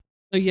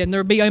And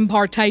there'll be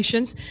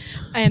impartations,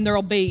 and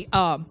there'll be,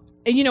 and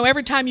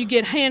every time you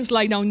get hands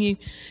laid on you,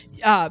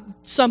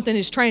 something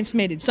is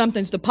transmitted,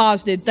 something's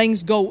deposited,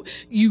 things go,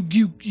 you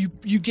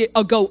get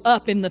go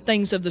up in the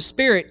things of the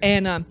Spirit.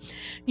 And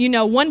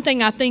one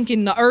thing I think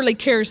in the early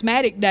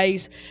charismatic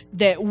days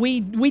that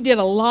we did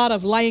a lot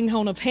of laying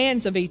on of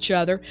hands of each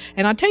other.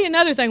 And I'll tell you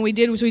another thing we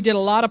did was we did a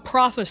lot of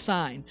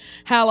prophesying.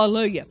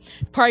 Hallelujah,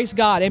 praise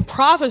God. And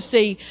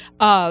prophecy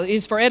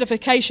is for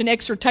edification,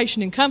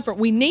 exhortation, and comfort.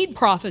 We need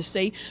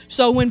prophecy,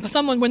 so when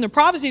the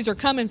prophecies are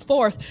coming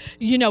forth,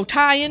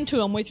 tie into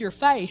them with your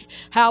faith.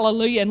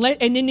 Hallelujah.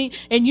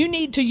 And you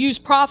need to use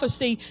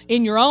prophecy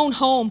in your own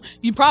home.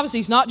 Prophecy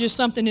is not just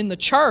something in the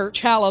church.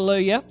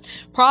 Hallelujah.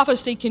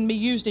 Prophecy can be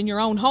used in your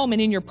own home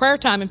and in your prayer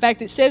time. In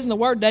fact, it says in the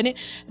Word, doesn't it,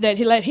 that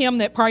He let him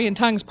that pray in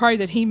tongues pray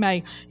that he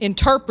may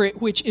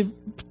interpret, which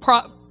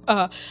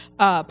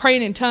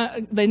praying in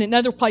tongues. Then in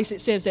another place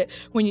it says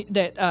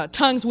that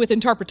tongues with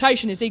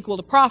interpretation is equal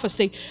to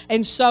prophecy.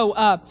 And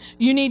so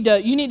you need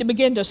to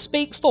begin to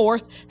speak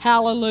forth.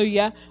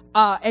 Hallelujah.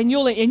 And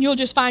you'll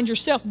just find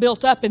yourself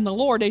built up in the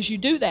Lord as you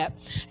do that.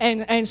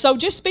 And so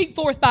just speak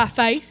forth by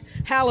faith.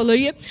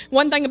 Hallelujah.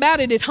 One thing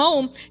about it, at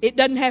home, it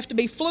doesn't have to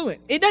be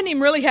fluent. It doesn't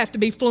even really have to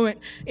be fluent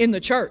in the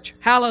church.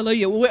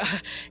 Hallelujah.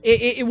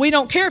 We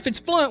don't care if it's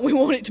fluent. We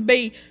want it to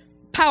be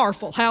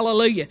powerful.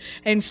 Hallelujah.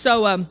 And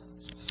so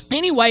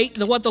anyway,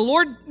 what the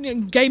Lord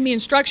gave me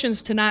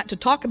instructions tonight to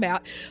talk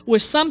about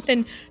was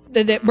something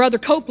that Brother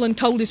Copeland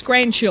told his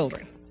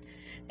grandchildren.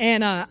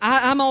 And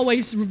I'm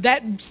always,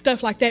 that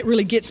stuff like that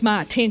really gets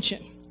my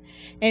attention.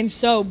 And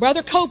so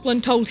Brother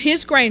Copeland told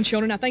his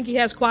grandchildren, I think he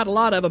has quite a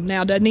lot of them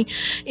now, doesn't he?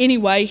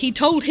 Anyway, he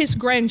told his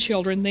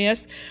grandchildren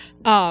this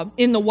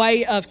in the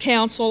way of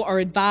counsel or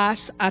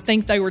advice. I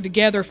think they were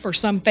together for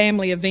some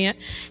family event.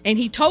 And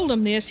he told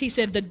them this. He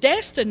said, the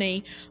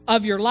destiny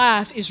of your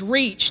life is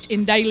reached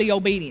in daily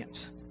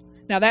obedience.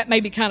 Now, that may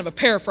be kind of a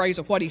paraphrase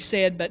of what he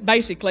said, but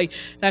basically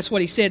that's what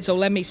he said, so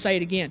let me say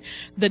it again.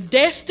 The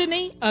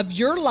destiny of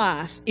your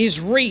life is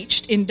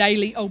reached in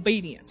daily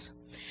obedience.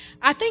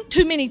 I think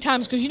too many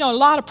times, because a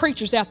lot of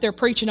preachers out there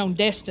preaching on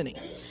destiny.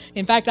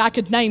 In fact, I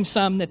could name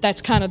some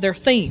that's kind of their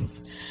theme.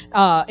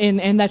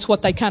 And that's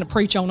what they kind of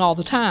preach on all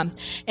the time.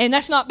 And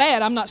that's not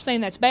bad. I'm not saying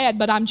that's bad,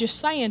 but I'm just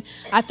saying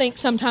I think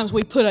sometimes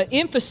we put an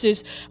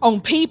emphasis on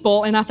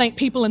people, and I think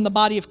people in the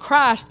body of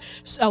Christ,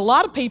 a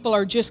lot of people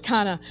are just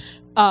kind of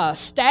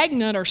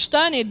stagnant or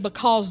stunted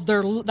because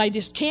they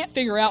just can't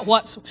figure out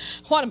what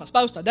am I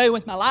supposed to do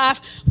with my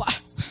life.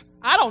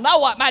 I don't know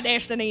what my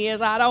destiny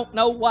is. I don't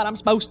know what I'm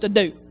supposed to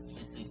do.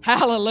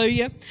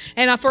 Hallelujah.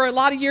 And for a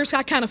lot of years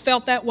I kind of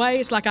felt that way.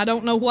 It's like I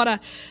don't know what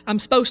I'm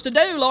supposed to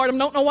do, Lord. I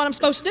don't know what I'm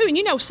supposed to do.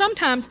 And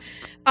sometimes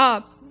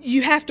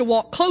you have to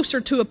walk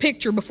closer to a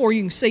picture before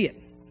you can see it.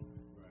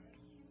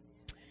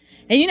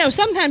 And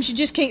sometimes you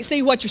just can't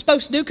see what you're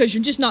supposed to do because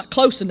you're just not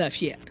close enough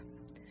yet.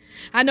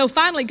 I know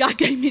finally God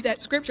gave me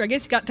that scripture. I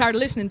guess He got tired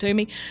of listening to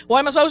me. What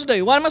am I supposed to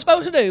do? What am I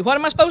supposed to do? What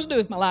am I supposed to do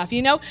with my life?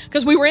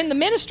 Because we were in the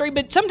ministry,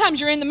 but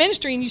sometimes you're in the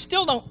ministry and you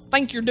still don't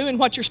think you're doing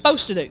what you're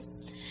supposed to do.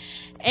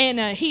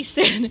 And He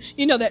said,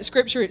 that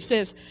scripture, it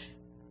says,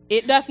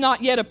 it doth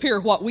not yet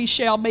appear what we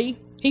shall be.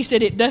 He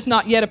said, it doth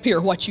not yet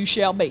appear what you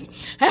shall be.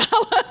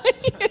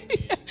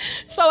 Hallelujah.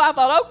 So I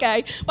thought,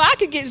 okay, well, I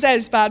could get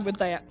satisfied with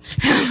that.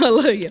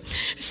 Hallelujah.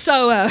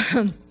 So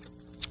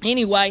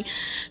anyway,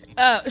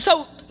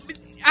 so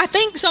I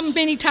think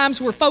many times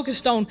we're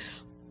focused on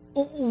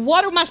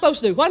what am I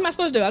supposed to do? What am I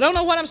supposed to do? I don't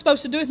know what I'm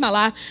supposed to do with my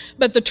life.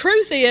 But the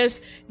truth is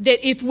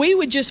that if we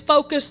would just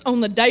focus on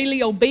the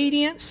daily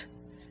obedience,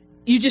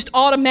 you just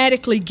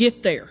automatically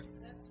get there.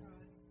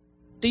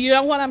 Do you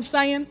know what I'm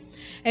saying?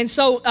 And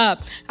so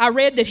I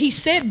read that he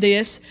said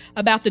this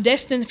about the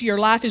destiny of your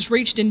life is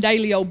reached in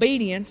daily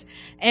obedience,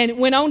 and it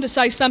went on to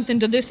say something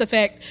to this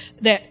effect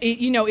that,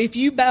 if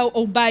you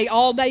obey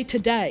all day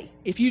today,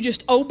 if you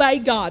just obey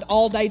God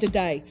all day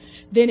today,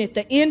 then at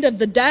the end of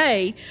the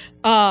day,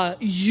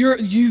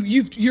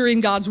 you're in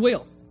God's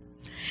will.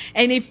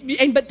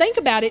 But think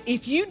about it,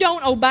 if you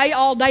don't obey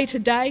all day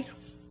today,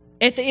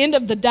 at the end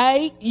of the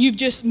day, you've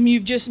just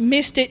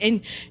missed it,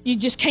 and you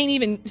just can't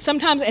even,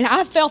 sometimes, and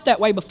I've felt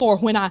that way before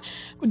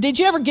did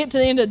you ever get to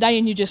the end of the day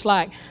and you just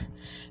like,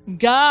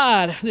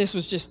 God, this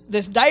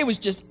day was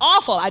just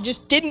awful. I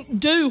just didn't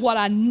do what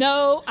I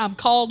know I'm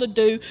called to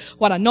do,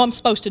 what I know I'm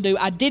supposed to do.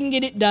 I didn't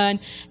get it done.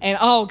 And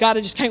oh God,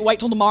 I just can't wait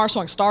till tomorrow so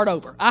I can start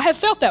over. I have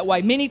felt that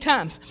way many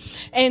times.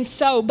 And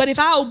so, but if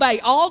I obey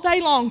all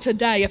day long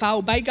today, if I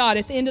obey God,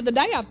 at the end of the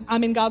day,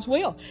 I'm in God's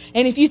will.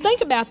 And if you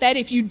think about that,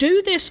 if you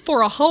do this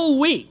for a whole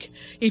week,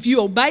 if you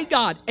obey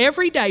God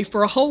every day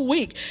for a whole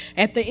week,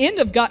 at the end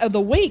of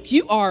the week,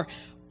 you are,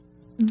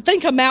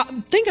 think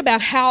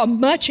about how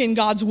much in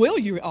God's will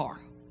you are.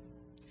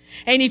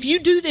 And if you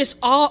do this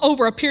all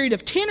over a period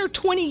of 10 or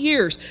 20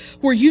 years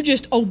where you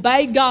just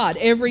obey God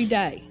every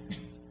day,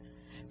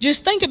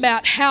 just think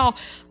about how,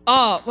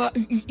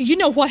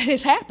 what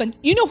has happened.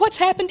 You know what's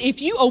happened?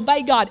 If you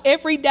obey God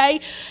every day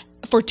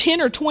for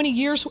 10 or 20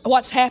 years,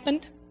 what's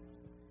happened?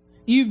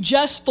 You've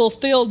just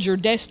fulfilled your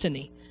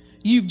destiny.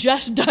 You've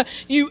just done,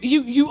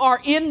 you are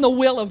in the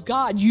will of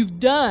God. You've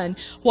done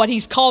what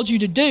He's called you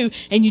to do,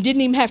 and you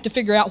didn't even have to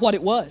figure out what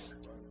it was.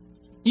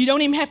 You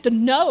don't even have to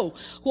know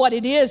what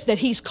it is that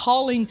He's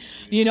calling.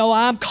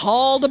 I'm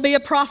called to be a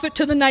prophet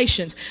to the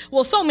nations.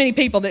 Well, so many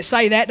people that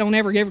say that don't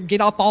ever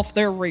get up off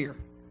their rear.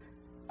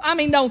 I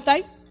mean, don't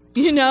they?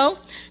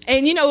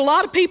 And a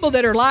lot of people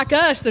that are like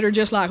us that are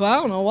just like, well,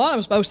 I don't know what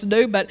I'm supposed to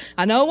do, but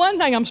I know one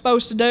thing I'm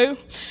supposed to do.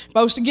 I'm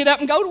supposed to get up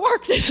and go to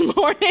work this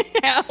morning.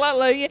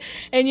 Hallelujah.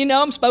 And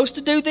I'm supposed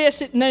to do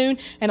this at noon,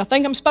 and I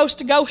think I'm supposed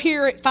to go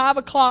here at 5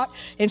 o'clock,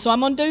 and so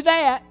I'm going to do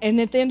that. And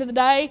at the end of the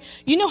day,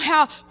 you know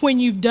how when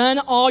you've done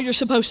all you're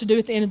supposed to do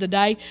at the end of the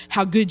day,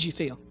 how good you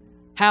feel.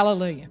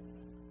 Hallelujah.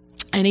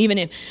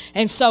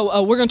 And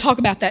so we're going to talk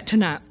about that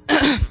tonight.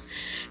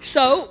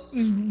 So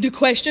the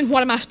question,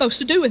 what am I supposed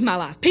to do with my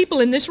life? People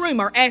in this room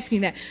are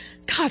asking that.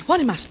 God, what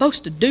am I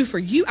supposed to do for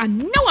you? I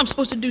know I'm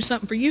supposed to do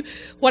something for you.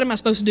 What am I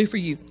supposed to do for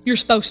you? You're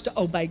supposed to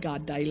obey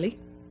God daily.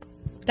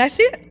 That's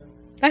it.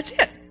 That's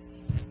it.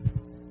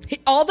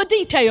 All the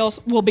details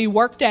will be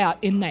worked out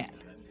in that.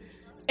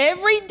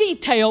 Every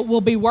detail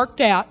will be worked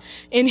out.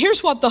 And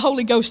here's what the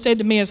Holy Ghost said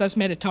to me as I was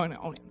meditating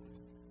on it.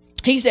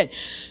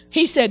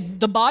 He said,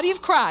 the body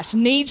of Christ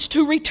needs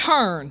to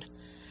return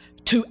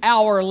to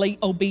hourly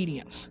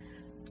obedience.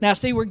 Now,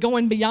 see, we're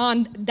going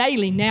beyond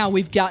daily. Now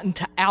we've gotten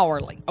to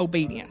hourly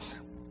obedience.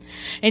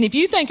 And if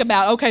you think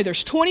about, okay,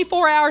 there's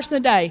 24 hours in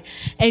the day,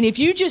 and if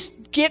you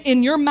just get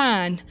in your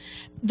mind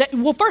that,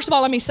 well, first of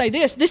all, let me say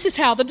this. This is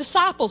how the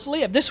disciples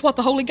lived. This is what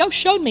the Holy Ghost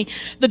showed me.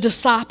 The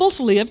disciples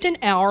lived in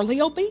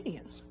hourly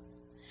obedience.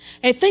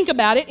 And think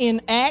about it.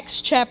 In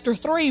Acts chapter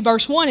 3,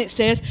 verse 1, it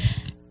says,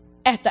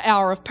 at the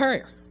hour of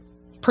prayer.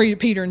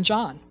 Peter and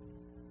John.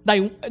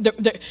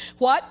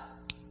 What?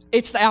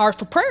 It's the hour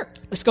for prayer.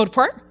 Let's go to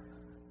prayer.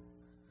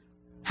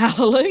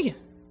 Hallelujah.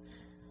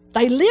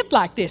 They lived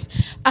like this.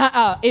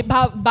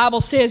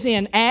 Bible says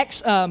in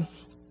Acts, I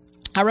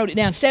wrote it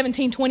down,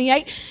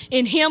 17:28,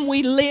 in Him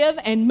we live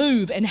and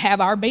move and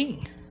have our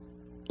being.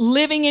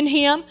 Living in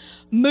Him,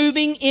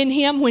 moving in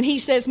Him. When He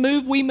says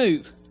move, we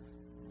move.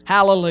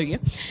 Hallelujah.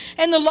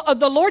 And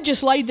the Lord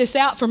just laid this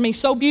out for me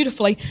so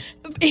beautifully.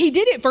 He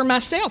did it for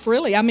myself,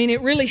 really. I mean,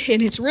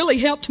 it's really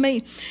helped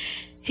me.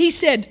 He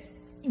said,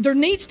 there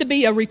needs to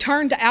be a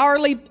return to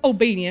hourly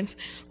obedience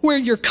where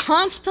you're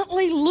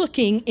constantly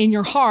looking in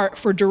your heart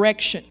for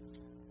direction.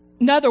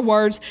 In other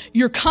words,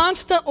 you're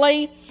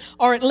constantly,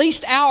 or at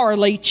least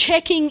hourly,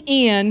 checking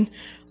in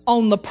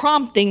on the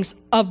promptings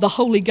of the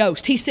Holy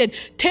Ghost. He said,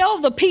 tell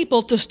the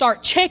people to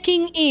start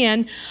checking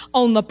in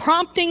on the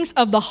promptings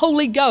of the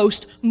Holy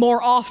Ghost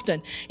more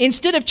often.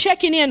 Instead of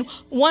checking in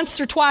once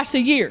or twice a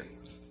year.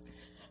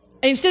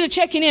 Instead of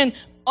checking in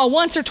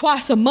once or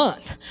twice a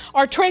month,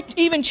 or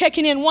even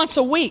checking in once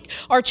a week,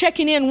 or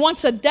checking in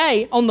once a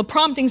day on the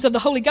promptings of the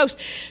Holy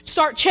Ghost.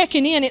 Start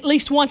checking in at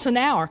least once an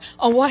hour.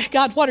 Oh,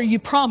 God, what are you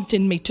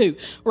prompting me to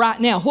right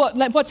now?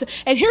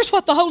 And here's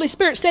what the Holy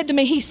Spirit said to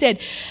me. He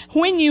said,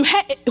 when you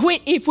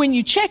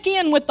check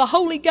in with the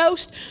Holy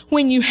Ghost,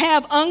 when you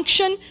have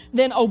unction,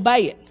 then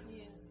obey it.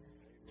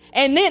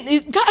 And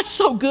then God's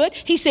so good.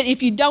 He said,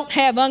 if you don't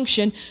have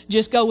unction,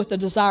 just go with the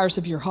desires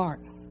of your heart.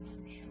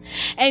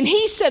 And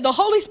He said, the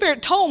Holy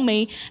Spirit told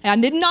me,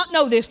 and I did not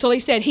know this till He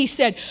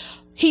said,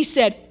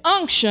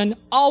 unction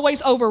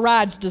always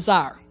overrides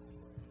desire.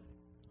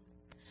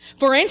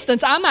 For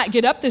instance, I might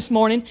get up this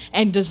morning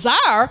and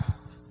desire,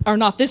 or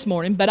not this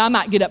morning, but I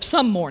might get up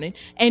some morning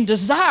and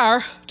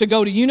desire to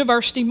go to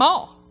University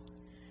Mall.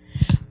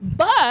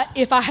 But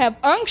if I have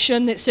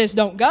unction that says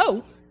don't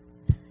go,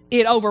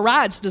 it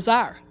overrides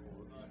desire.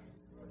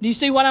 Do you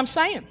see what I'm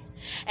saying?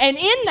 And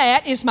in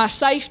that is my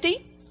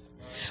safety.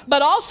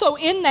 But also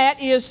in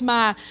that is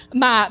my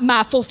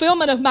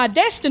fulfillment of my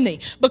destiny.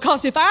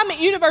 Because if I'm at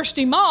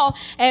University Mall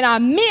and I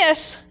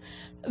miss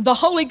the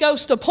Holy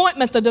Ghost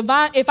appointment, even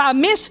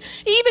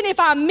if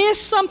I miss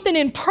something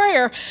in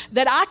prayer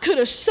that I could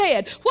have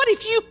said, what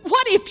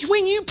if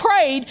when you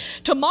prayed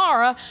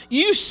tomorrow,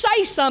 you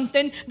say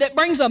something that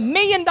brings $1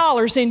 million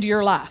into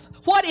your life?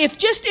 What if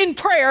just in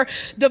prayer,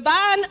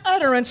 divine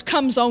utterance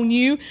comes on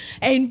you,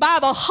 and by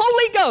the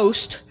Holy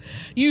Ghost,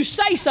 you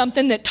say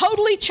something that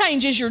totally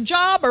changes your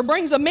job or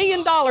brings $1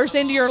 million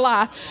into your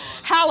life?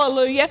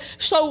 Hallelujah.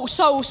 So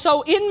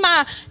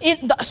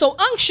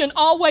unction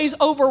always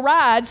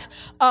overrides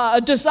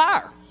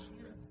desire.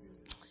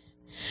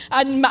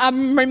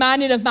 I'm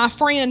reminded of my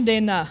friend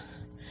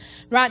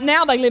right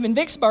now they live in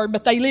Vicksburg,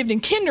 but they lived in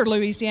Kinder,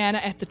 Louisiana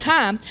at the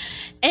time.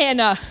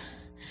 And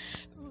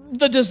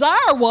the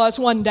desire was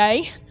one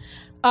day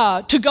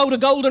to go to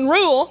Golden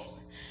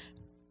Rule.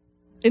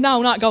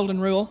 No, not Golden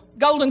Rule.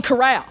 Golden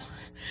Corral.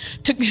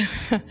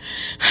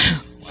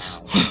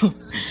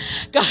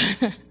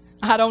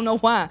 I don't know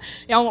why.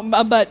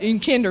 But in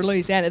Kinder,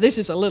 Louisiana, this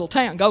is a little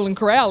town. Golden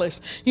Corral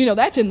is,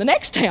 that's in the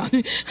next town.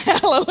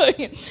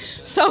 Hallelujah.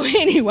 So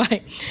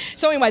anyway,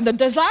 the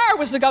desire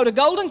was to go to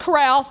Golden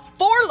Corral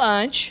for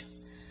lunch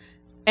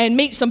and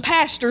meet some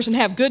pastors and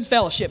have good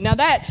fellowship. Now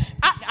that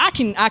I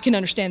can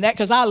understand that,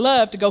 because I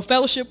love to go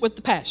fellowship with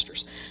the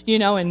pastors,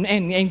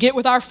 and get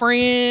with our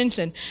friends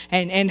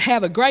and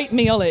have a great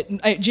meal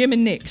at Jim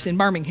and Nick's in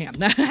Birmingham.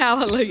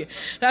 Hallelujah.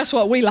 That's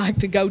what we like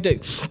to go do.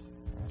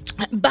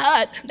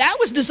 But that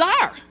was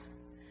desire.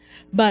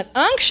 But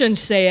unction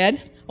said,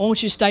 I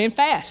want you to stay and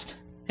fast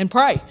and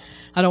pray.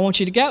 I don't want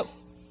you to go.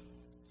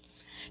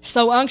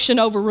 So unction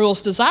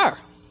overrules desire.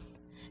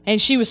 And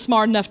she was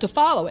smart enough to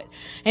follow it.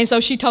 And so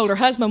she told her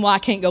husband, well, I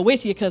can't go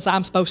with you because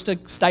I'm supposed to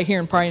stay here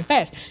and pray and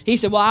fast. He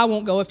said, well, I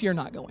won't go if you're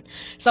not going.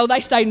 So they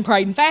stayed and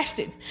prayed and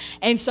fasted.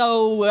 And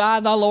so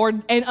the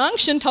Lord and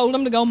unction told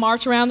them to go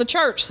march around the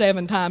church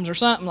 7 times or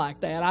something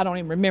like that. I don't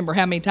even remember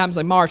how many times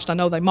they marched. I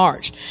know they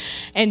marched.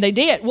 And they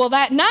did. Well,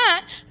 that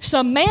night,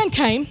 some man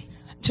came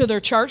to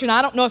their church, and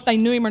I don't know if they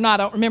knew him or not.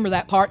 I don't remember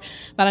that part,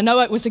 but I know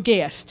it was a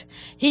guest.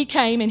 He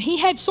came, and he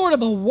had sort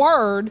of a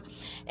word,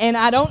 and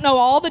I don't know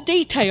all the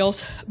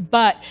details,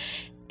 but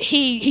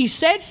he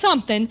said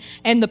something,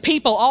 and the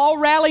people all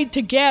rallied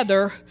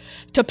together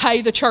to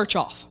pay the church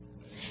off.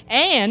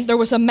 And there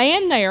was a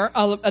man there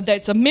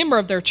that's a member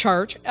of their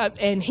church,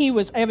 and he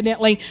was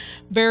evidently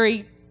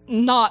very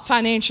not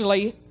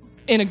financially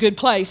in a good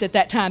place at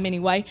that time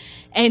anyway,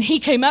 and he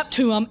came up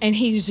to him, and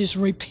he just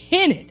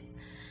repented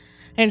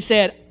and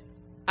said,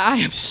 I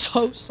am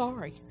so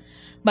sorry,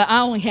 but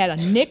I only had a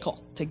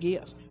nickel to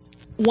give.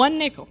 1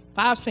 nickel,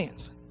 5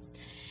 cents.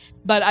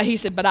 But he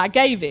said, but I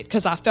gave it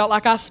because I felt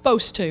like I was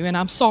supposed to, and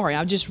I'm sorry.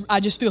 I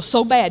just feel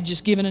so bad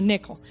just giving a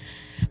nickel.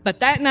 But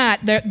that night,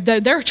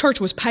 their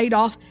church was paid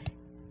off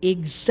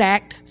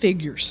exact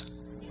figures.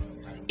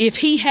 If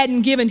he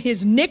hadn't given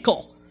his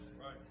nickel,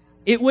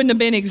 it wouldn't have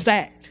been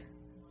exact.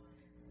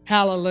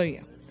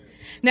 Hallelujah.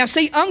 Now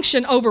see,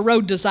 unction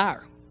overrode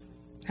desire.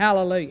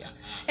 Hallelujah.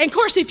 And of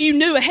course, if you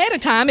knew ahead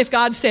of time, if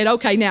God said,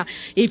 okay, now,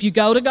 if you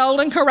go to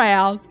Golden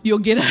Corral, you'll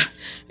get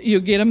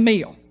a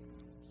meal.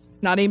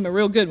 Not even a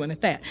real good one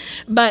at that.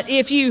 But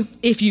if you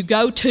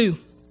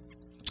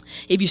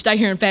stay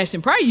here and fast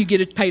and pray, you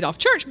get a paid off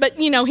church. But,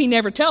 he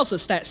never tells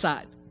us that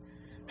side.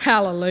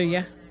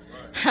 Hallelujah.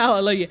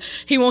 Hallelujah.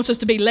 He wants us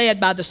to be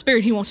led by the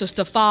Spirit. He wants us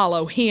to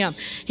follow Him.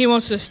 He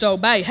wants us to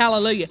obey.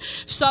 Hallelujah.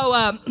 So,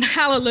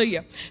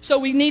 hallelujah. So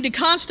we need to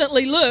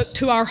constantly look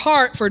to our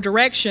heart for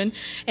direction.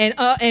 And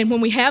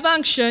when we have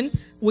unction,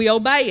 we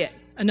obey it.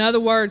 In other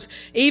words,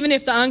 even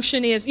if the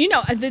unction is, I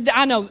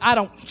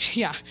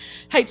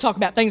hate to talk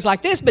about things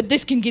like this, but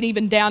this can get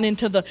even down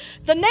into the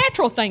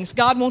natural things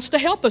God wants to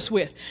help us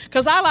with.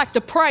 Because I like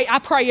to pray. I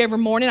pray every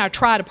morning. I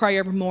try to pray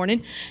every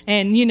morning.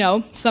 And,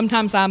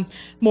 sometimes I'm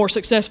more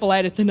successful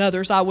at it than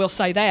others. I will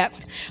say that.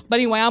 But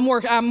anyway, I'm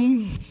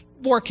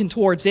working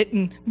towards it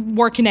and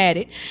working at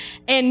it.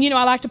 And,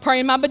 I like to pray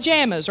in my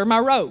pajamas or my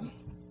robe.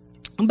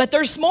 But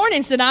there's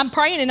mornings that I'm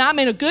praying and I'm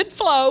in a good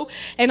flow,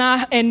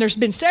 and there's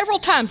been several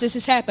times this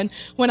has happened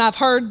when I've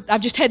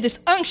just had this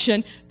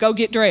unction, go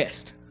get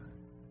dressed.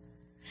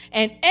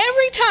 And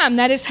every time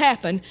that has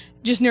happened,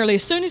 just nearly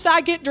as soon as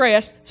I get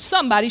dressed,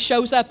 somebody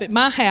shows up at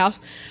my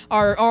house,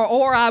 or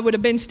I would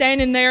have been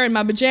standing there in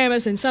my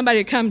pajamas and somebody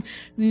would come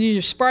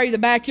spray the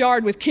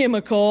backyard with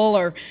chemical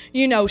or,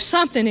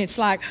 something. It's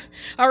like,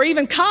 or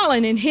even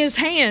Colin and his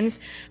hands,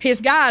 his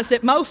guys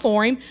that mow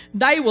for him,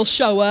 they will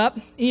show up.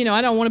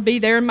 I don't want to be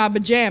there in my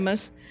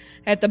pajamas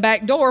at the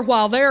back door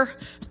while they're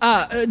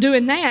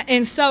doing that.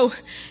 And so,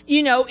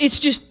 it's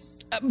just,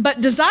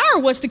 but desire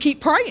was to keep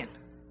praying.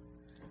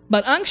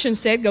 But unction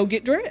said, go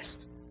get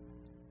dressed.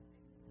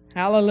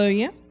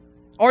 Hallelujah.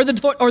 Or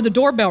the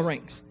doorbell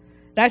rings.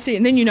 That's it.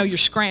 And then you're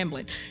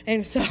scrambling.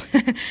 And so,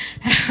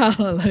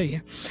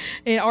 hallelujah.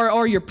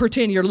 Or you're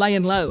pretending you're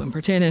laying low and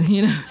pretending,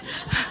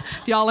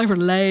 y'all ever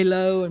lay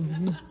low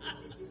and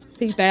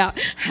peep out?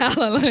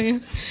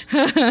 Hallelujah.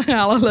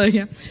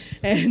 Hallelujah.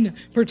 And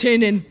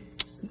pretending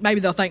maybe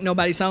they'll think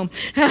nobody's home.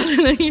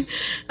 Hallelujah.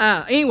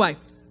 Anyway.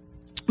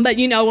 But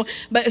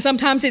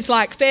sometimes it's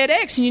like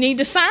FedEx and you need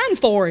to sign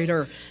for it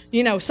or,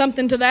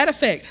 something to that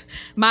effect.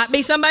 Might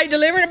be somebody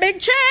delivering a big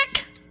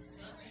check.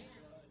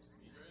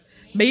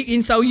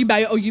 And so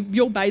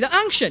you'll obey the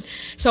unction.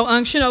 So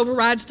unction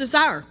overrides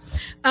desire.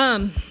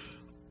 And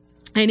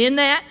in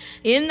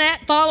that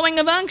following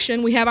of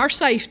unction, we have our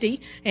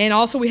safety, and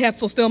also we have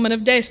fulfillment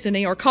of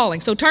destiny or calling.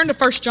 So turn to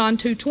 1 John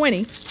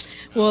 2:20.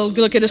 We'll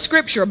look at a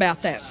scripture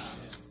about that.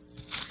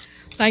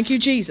 Thank you,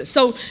 Jesus.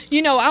 So,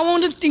 I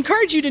want to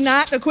encourage you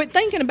tonight to quit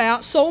thinking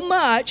about so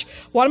much,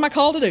 what am I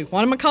called to do?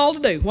 What am I called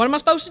to do? What am I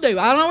supposed to do?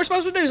 I don't know what we're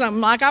supposed to do. So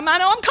I'm like, I know I'm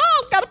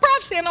called. Got a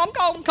prophecy. I know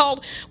I'm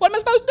called. What am I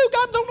supposed to do?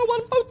 God, I don't know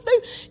what I'm supposed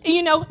to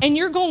do. And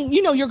you're going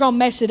to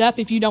mess it up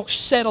if you don't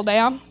settle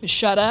down and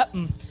shut up.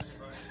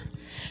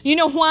 You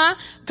know why?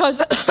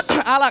 Because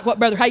I like what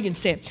Brother Hagin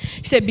said.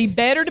 He said, be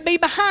better to be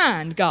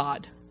behind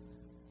God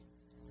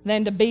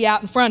than to be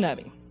out in front of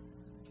Him.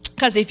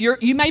 Because if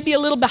you may be a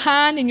little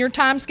behind in your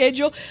time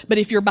schedule, but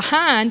if you're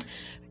behind,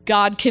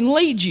 God can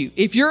lead you.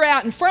 If you're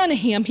out in front of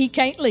Him, He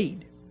can't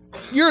lead.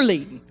 You're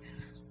leading.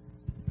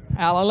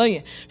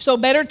 Hallelujah. So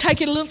better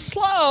take it a little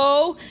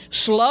slow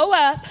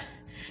up,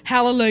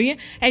 Hallelujah.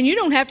 And you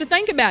don't have to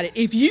think about it.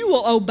 If you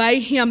will obey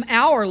Him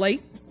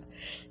hourly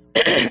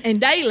and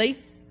daily,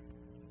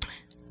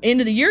 end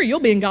of the year, you'll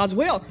be in God's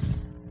will.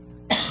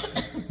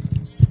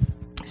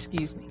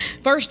 Excuse me.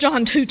 1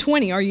 John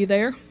 2:20, are you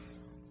there?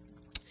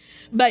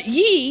 But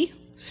ye,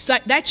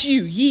 that's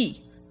you,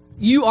 ye.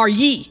 You are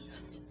ye.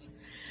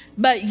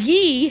 But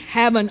ye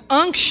have an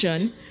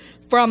unction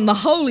from the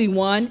Holy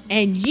One,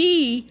 and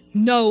ye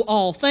know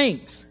all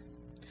things.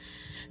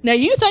 Now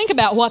you think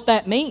about what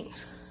that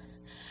means.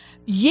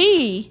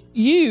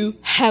 You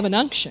have an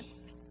unction.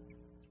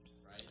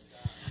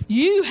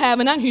 You have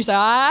an unction. You say,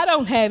 I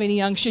don't have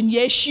any unction.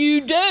 Yes,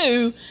 you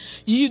do.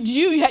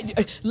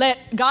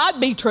 Let God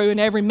be true and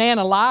every man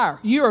a liar.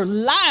 You're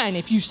lying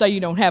if you say you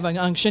don't have an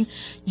unction.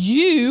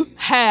 You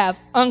have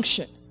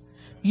unction.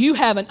 You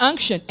have an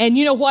unction. And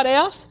you know what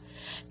else?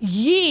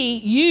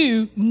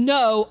 You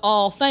know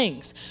all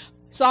things.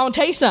 So I want to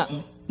tell you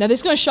something. Now this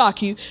is going to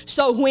shock you.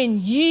 So when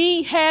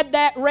ye had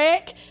that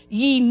wreck,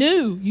 ye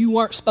knew you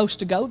weren't supposed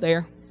to go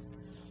there.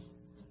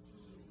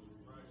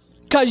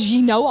 Because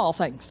ye know all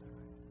things.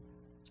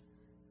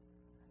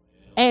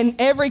 And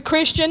every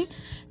Christian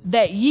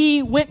that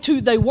ye went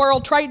to the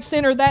World Trade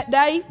Center that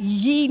day,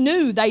 ye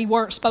knew they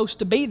weren't supposed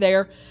to be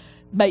there,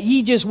 but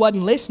ye just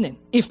wasn't listening.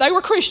 If they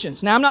were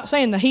Christians, now I'm not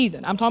saying the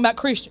heathen, I'm talking about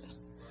Christians.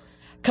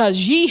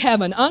 Because ye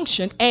have an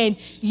unction and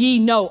ye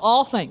know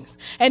all things.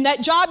 And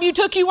that job you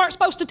took you weren't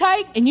supposed to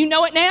take, and you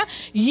know it now,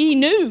 ye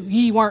knew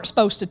ye weren't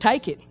supposed to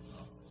take it.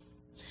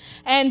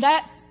 And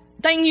that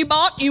thing you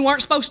bought you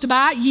weren't supposed to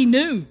buy, ye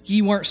knew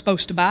ye weren't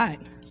supposed to buy it.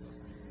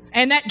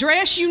 And that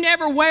dress you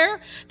never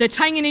wear that's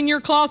hanging in your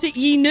closet,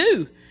 ye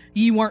knew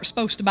ye weren't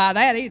supposed to buy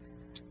that either.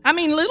 I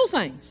mean, little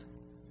things.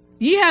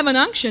 You have an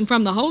unction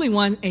from the Holy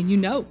One, and you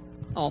know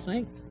all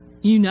things.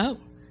 You know.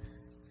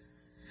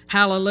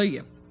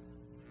 Hallelujah.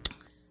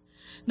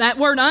 That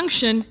word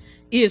unction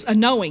is a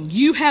knowing.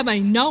 You have a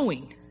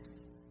knowing.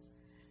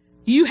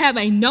 You have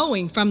a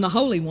knowing from the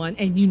Holy One,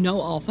 and you know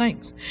all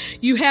things.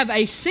 You have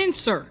a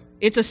sensor.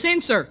 It's a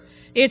sensor.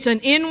 It's an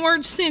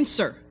inward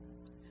sensor.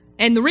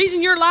 And the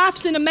reason your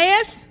life's in a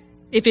mess,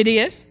 if it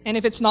is, and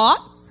if it's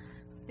not,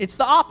 it's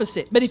the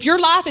opposite. But if your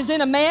life is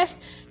in a mess,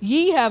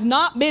 ye have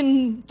not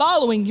been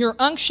following your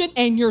unction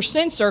and your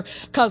sensor,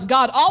 because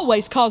God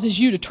always causes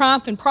you to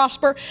triumph and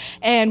prosper.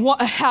 And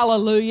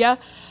hallelujah,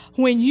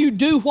 when you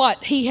do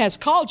what He has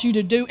called you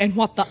to do and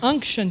what the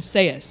unction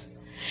says.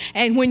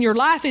 And when your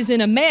life is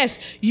in a mess,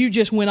 you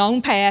just went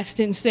on past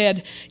and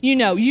said,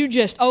 you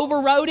just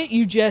overrode it,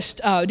 you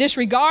just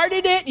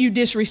disregarded it, you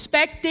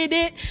disrespected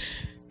it,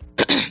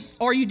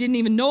 or you didn't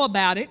even know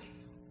about it.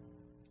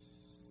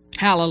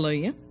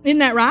 Hallelujah. Isn't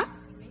that right?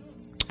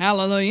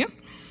 Hallelujah.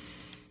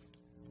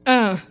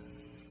 I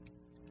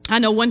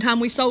know one time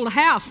we sold a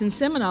house in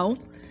Seminole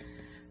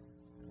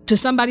to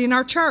somebody in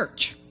our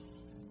church,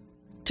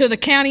 to the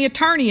county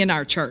attorney in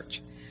our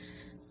church.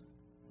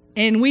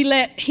 And we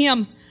let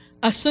him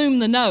assume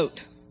the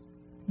note.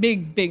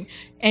 Big.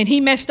 And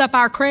he messed up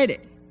our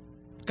credit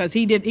because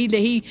he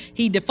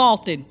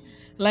defaulted,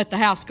 let the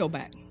house go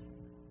back.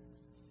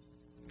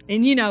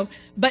 And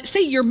but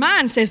see, your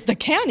mind says the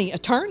county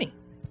attorney.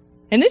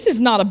 And this is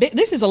not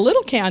this is a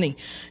little county.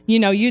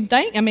 You'd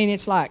think,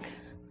 it's like,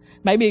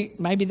 maybe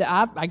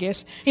I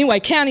guess. Anyway,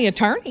 county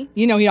attorney,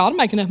 he ought to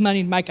make enough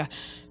money to make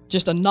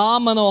just a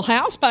nominal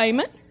house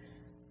payment.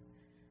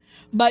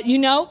 But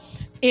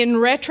in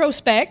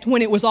retrospect,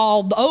 when it was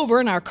all over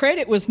and our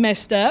credit was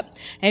messed up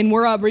and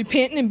we're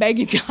repenting and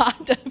begging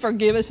God to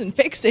forgive us and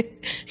fix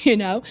it,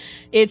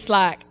 it's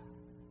like,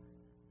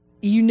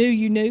 you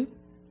knew,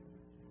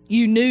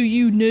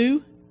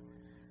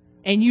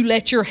 and you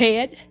let your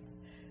head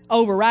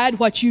override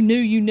what you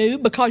knew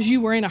because you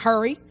were in a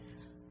hurry.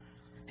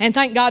 And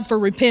thank God for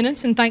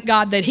repentance, and thank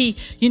God that He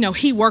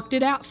worked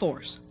it out for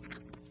us.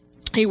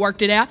 He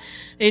worked it out.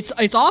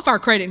 It's off our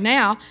credit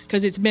now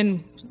because it's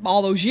been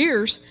all those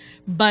years,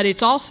 but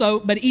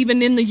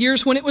even in the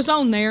years when it was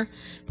on there,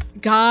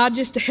 God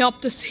just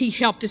helped us. He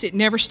helped us. It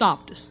never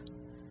stopped us.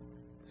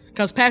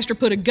 Because Pastor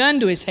put a gun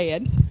to his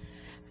head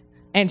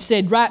and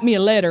said, write me a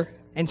letter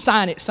and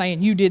sign it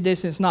saying, you did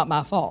this and it's not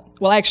my fault.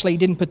 Well, actually, he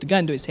didn't put the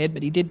gun to his head,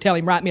 but he did tell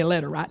him, write me a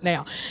letter right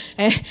now.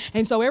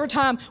 And so every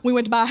time we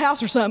went to buy a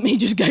house or something, he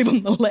just gave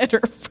him the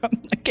letter from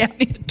the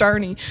county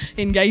attorney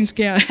in Gaines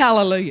County.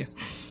 Hallelujah.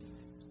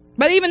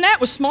 But even that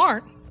was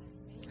smart.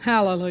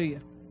 Hallelujah.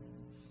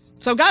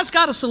 So God's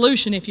got a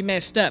solution if you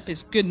messed up.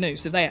 It's good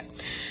news of that.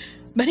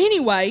 But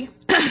anyway,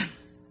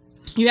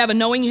 you have a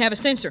knowing, you have a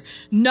sensor.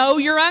 Know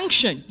your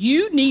unction.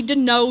 You need to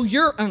know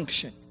your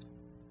unction.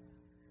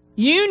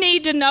 You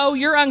need to know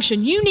your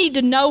unction. You need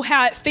to know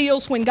how it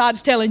feels when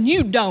God's telling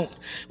you don't,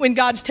 when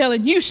God's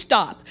telling you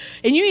stop.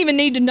 And you even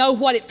need to know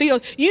what it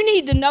feels. You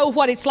need to know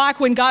what it's like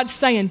when God's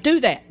saying, do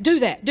that, do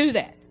that, do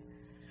that.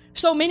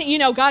 So many,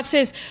 God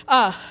says,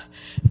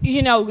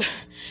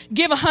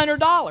 give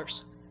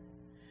 $100.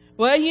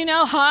 Well,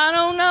 I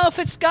don't know if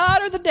it's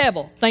God or the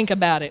devil. Think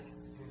about it.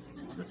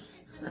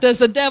 Does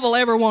the devil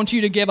ever want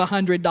you to give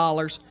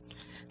 $100?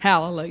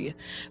 Hallelujah.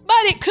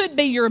 But it could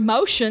be your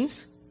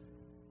emotions.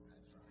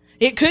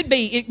 It could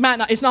be, it might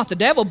not, it's not the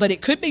devil, but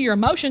it could be your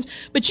emotions.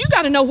 But you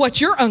got to know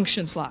what your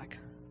unction's like.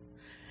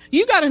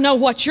 You got to know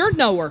what your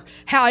knower,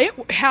 how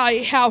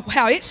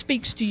it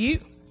speaks to you.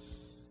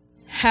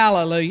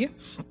 Hallelujah.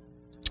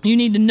 You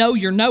need to know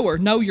your knower,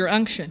 know your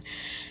unction.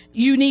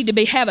 You need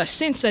to have a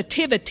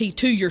sensitivity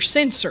to your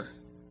sensor.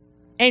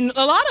 And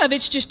a lot of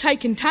it's just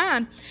taking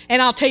time.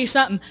 And I'll tell you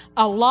something,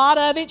 a lot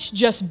of it's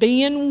just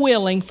being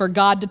willing for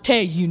God to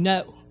tell you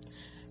no.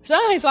 So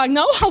he's like,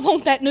 no, I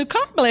want that new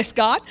car, bless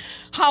God.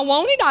 I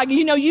want it.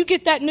 You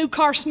get that new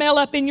car smell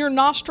up in your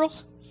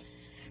nostrils,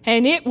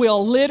 and it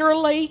will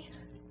literally,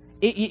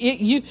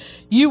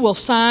 you will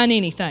sign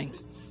anything.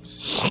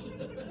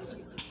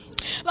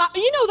 Like,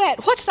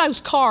 what's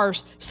those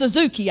cars?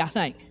 Suzuki, I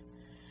think.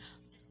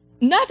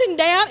 Nothing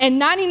down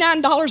and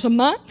 $99 a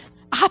month.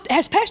 I have to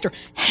ask Pastor,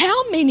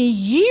 how many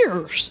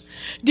years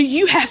do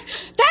you have?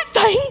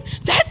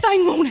 That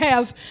thing won't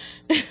have.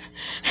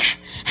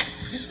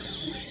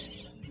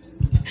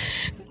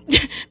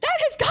 That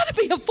has got to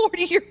be a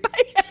 40-year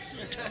payment.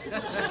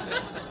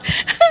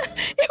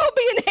 It will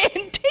be an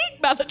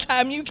antique by the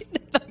time you get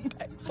that thing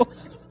back for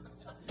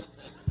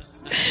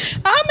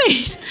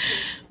it.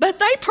 But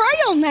they prey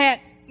on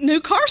that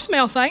new car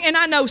smell thing. And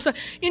I know, so,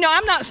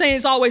 I'm not saying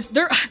it's always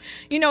there.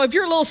 If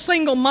you're a little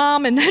single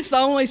mom and that's the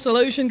only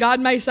solution, God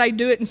may say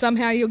do it and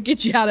somehow he'll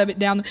get you out of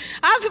it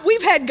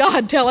we've had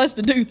God tell us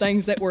to do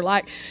things that were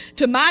like,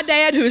 to my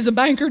dad, who is a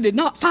banker, did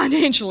not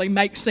financially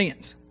make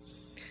sense.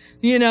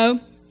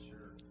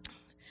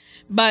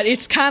 But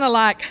it's kind of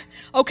like,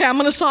 okay, I'm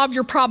going to solve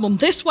your problem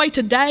this way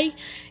today,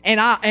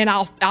 and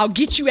I'll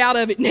get you out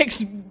of it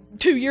next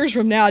 2 years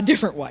from now a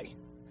different way.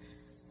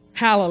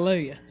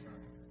 Hallelujah.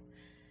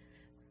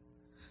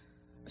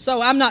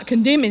 So I'm not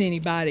condemning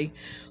anybody,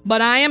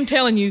 but I am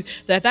telling you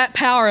that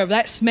power of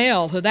that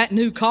smell to that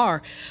new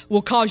car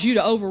will cause you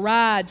to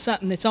override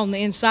something that's on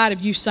the inside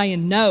of you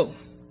saying no.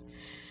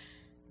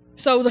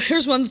 So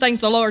here's one of the things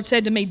the Lord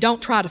said to me: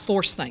 don't try to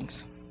force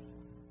things.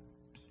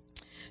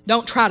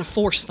 Don't try to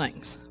force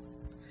things.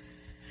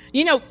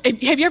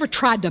 Have you ever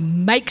tried to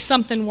make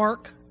something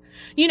work?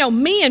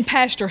 Me and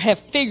Pastor have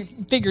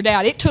figured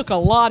out, it took a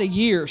lot of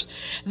years,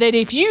 that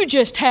if you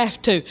just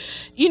have to,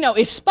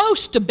 it's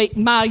supposed to be,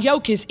 my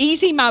yoke is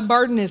easy, my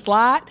burden is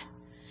light.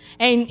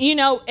 And,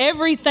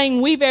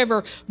 everything we've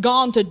ever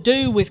gone to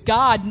do with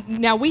God,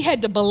 now we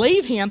had to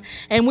believe him,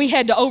 and we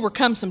had to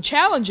overcome some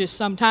challenges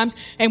sometimes,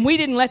 and we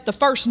didn't let the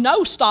first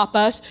no stop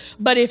us.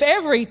 But if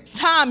every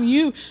time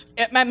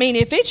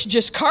if it's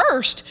just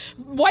cursed,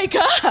 wake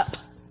up.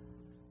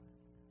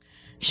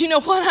 You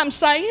know what I'm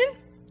saying?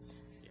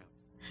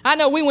 I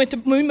know we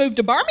moved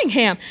to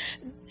Birmingham.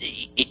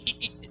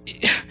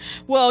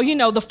 Well,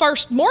 the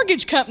first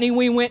mortgage company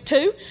we went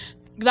to,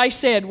 they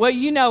said,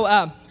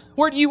 well,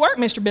 where do you work,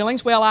 Mr.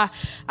 Billings? Well, I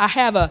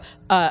have a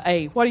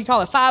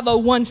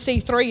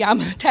 501c3.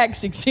 I'm a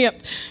tax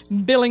exempt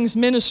Billings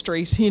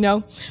Ministries,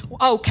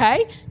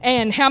 Okay,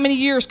 and how many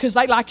years? Because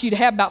they like you to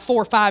have about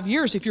 4 or 5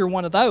 years if you're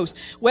one of those.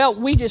 Well,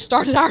 we just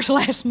started ours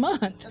last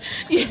month,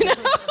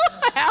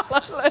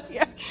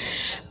 Hallelujah.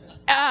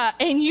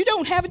 And you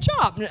don't have a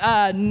job.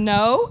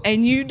 No,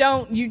 and you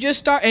just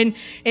start, and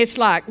it's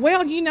like,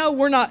 well,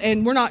 we're not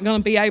going to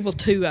be able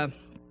to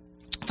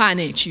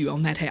finance you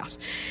on that house.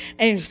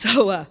 And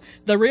so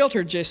the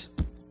realtor just,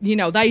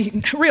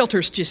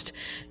 realtors just,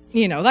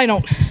 they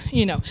don't,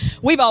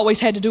 we've always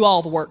had to do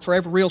all the work for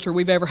every realtor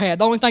we've ever had.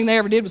 The only thing they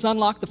ever did was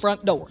unlock the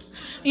front door,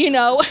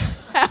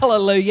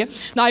 Hallelujah.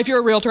 Now, if you're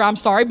a realtor, I'm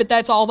sorry, but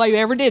that's all they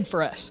ever did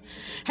for us.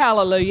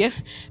 Hallelujah.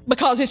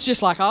 Because it's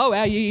just like, oh,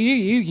 well,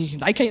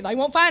 they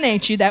won't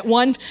finance you, that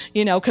one,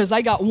 because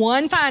they got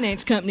one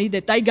finance company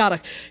that they got a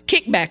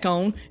kickback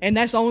on, and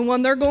that's the only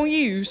one they're going to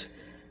use.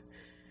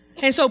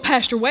 And so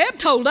Pastor Webb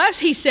told us,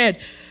 he said,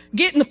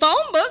 get in the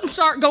phone book and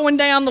start going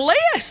down the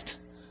list.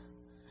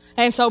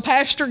 And so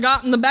Pastor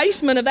got in the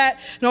basement of that.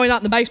 No,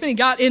 not in the basement. He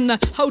got in the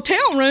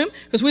hotel room,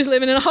 because we was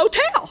living in a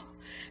hotel.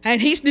 And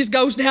he just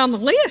goes down the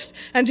list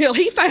until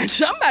he finds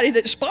somebody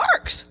that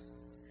sparks.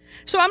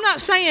 So I'm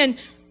not saying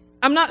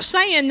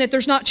that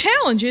there's not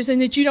challenges and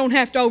that you don't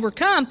have to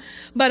overcome,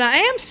 but I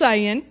am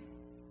saying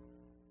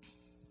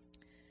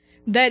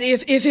that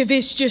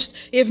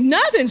if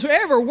nothing's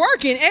ever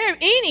working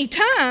any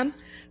time,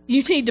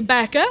 you need to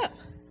back up,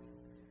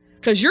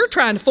 because you're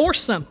trying to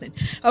force something.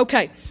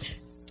 Okay.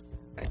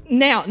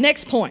 Now,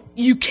 next point.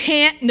 You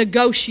can't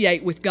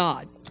negotiate with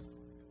God.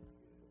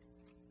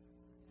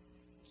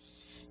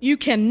 You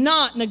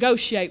cannot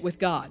negotiate with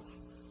God.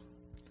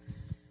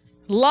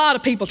 A lot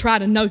of people try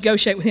to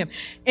negotiate with him.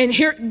 And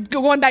here,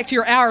 going back to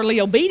your hourly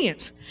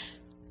obedience,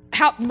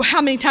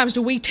 how many times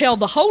do we tell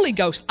the Holy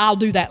Ghost, I'll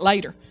do that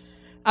later?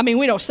 I mean,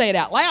 we don't say it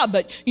out loud,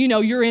 but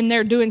you're in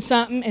there doing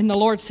something and the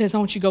Lord says, I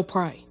want you to go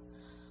pray.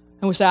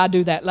 And we say, I'll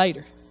do that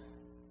later.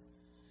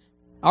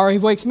 Or he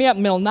wakes me up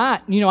in the middle of the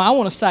night. I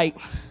want to say,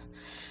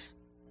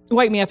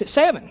 wake me up at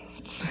 7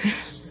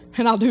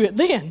 and I'll do it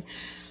then.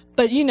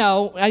 But you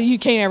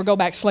can't ever go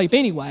back to sleep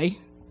anyway.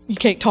 You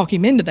can't talk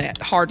him into that,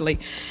 hardly.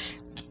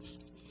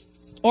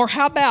 Or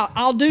how about,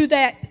 I'll do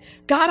that.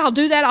 God, I'll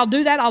do that. I'll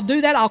do that. I'll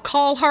do that. I'll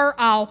call her.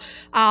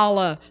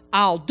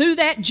 I'll do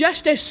that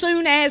just as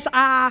soon as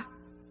I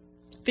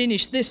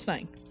finish this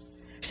thing.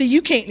 See,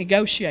 you can't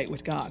negotiate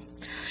with God.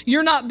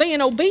 You're not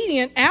being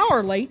obedient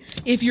hourly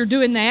if you're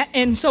doing that.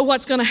 And so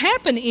what's going to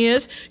happen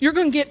is you're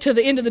going to get to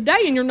the end of the day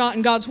and you're not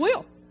in God's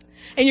will.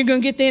 And you're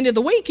going to get to the end of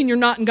the week and you're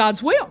not in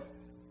God's will.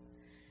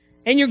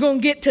 And you're going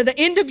to get to the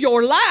end of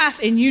your life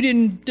and you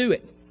didn't do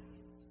it.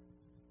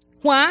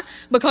 Why?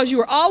 Because you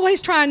were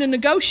always trying to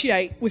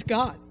negotiate with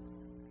God.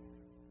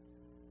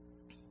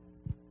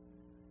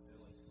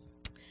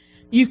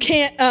 You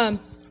can't, one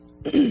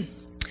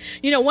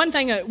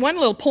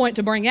little point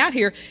to bring out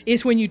here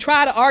is when you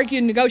try to argue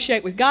and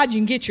negotiate with God, you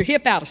can get your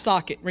hip out of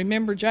socket.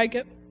 Remember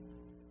Jacob?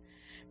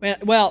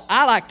 Well,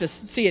 I like to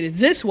see it as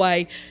this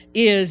way,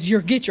 is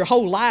you get your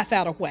whole life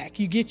out of whack.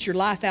 You get your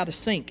life out of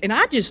sync. And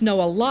I just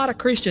know a lot of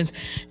Christians,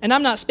 and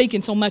I'm not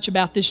speaking so much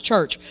about this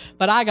church,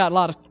 but I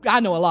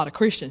know a lot of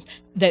Christians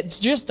that's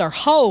just their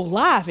whole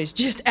life is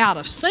just out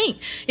of sync.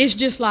 It's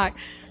just like,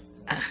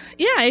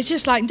 it's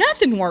just like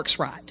nothing works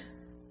right.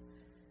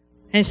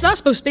 And it's not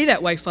supposed to be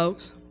that way,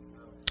 folks.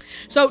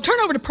 So turn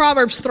over to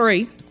Proverbs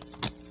 3.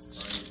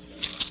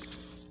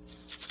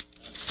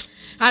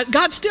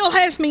 God still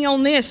has me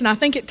on this, and I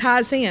think it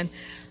ties in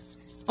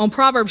on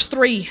Proverbs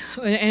 3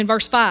 and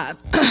verse 5.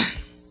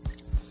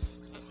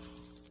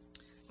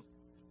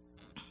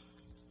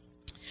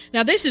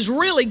 Now, this is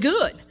really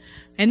good,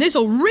 and this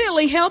will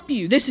really help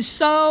you. This is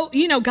so,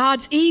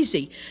 God's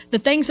easy. The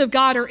things of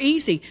God are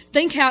easy.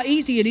 Think how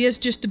easy it is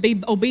just to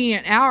be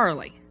obedient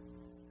hourly.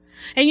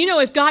 And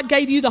if God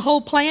gave you the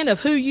whole plan of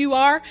who you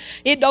are,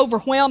 it'd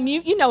overwhelm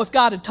you. If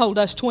God had told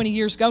us 20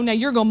 years ago, now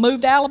you're going to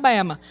move to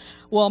Alabama.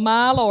 Well,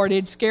 my Lord,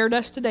 it scared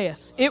us to death.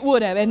 It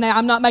would have. And now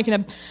I'm not making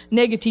a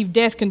negative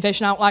death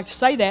confession. I don't like to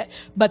say that.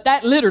 But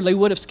that literally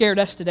would have scared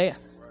us to death.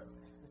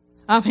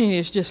 I mean,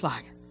 it's just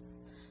like,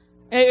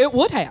 it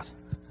would have.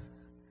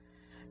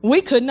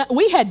 We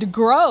had to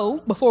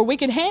grow before we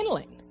could handle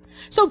it.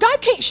 So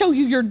God can't show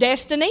you your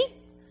destiny.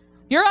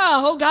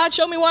 God,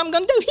 show me what I'm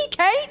going to do. He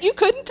can't. You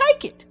couldn't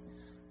take it.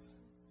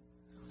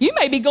 You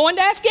may be going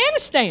to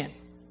Afghanistan.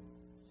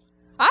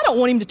 I don't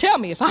want him to tell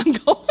me if I'm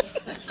going.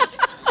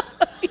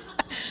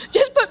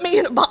 Just put me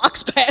in a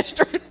box,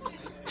 Pastor.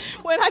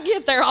 When I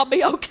get there, I'll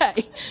be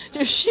okay.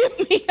 Just ship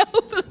me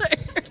over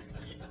there.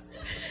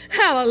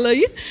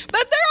 Hallelujah.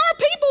 But there are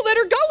people that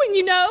are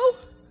going,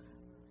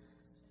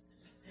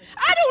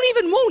 I don't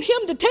even want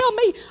him to tell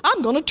me,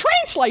 I'm going to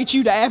translate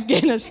you to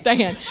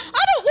Afghanistan.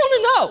 I don't want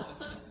to know.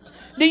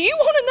 Do you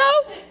want to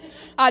know?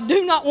 I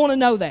do not want to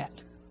know that.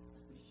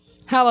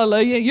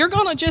 Hallelujah. You're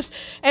going to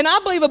and I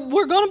believe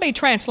we're going to be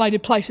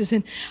translated places.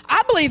 And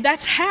I believe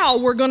that's how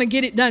we're going to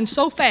get it done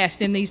so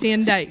fast in these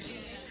end days.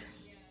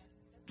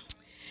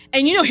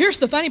 And here's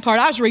the funny part.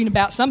 I was reading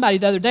about somebody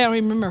the other day. I don't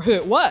even remember who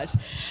it was.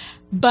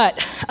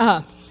 But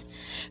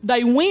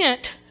they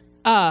went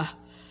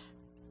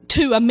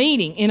to a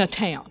meeting in a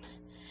town.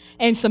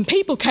 And some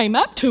people came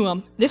up to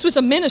him. This was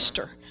a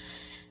minister.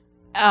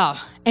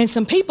 And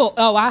some people,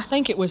 I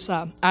think it was,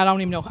 I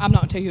don't even know, I'm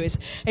not going to tell you who it is.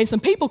 And some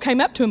people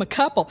came up to him, a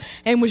couple,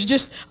 and was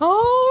just,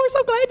 we're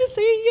so glad to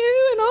see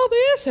you and all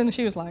this. And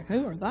she was like,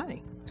 who are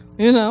they?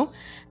 And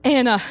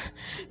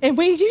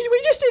we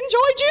just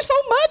enjoyed you so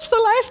much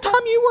the last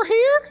time you were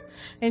here.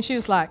 And she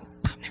was like,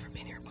 I've never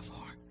been here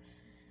before.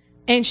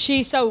 And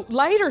so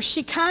later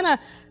she kind of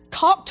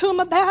talked to him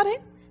about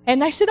it.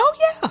 And they said,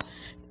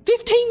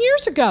 15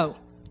 years ago.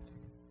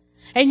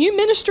 And you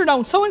ministered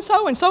on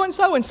so-and-so and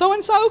so-and-so and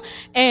so-and-so.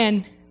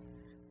 And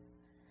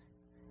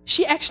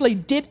she actually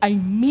did a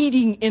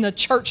meeting in a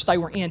church they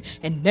were in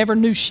and never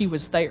knew she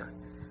was there.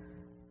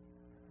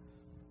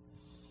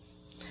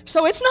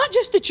 So it's not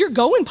just that you're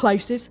going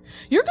places.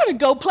 You're going to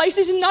go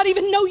places and not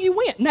even know you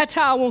went. And that's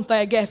how I want the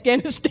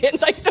Afghanistan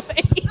thing to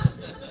be.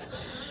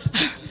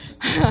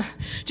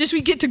 Just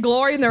we get to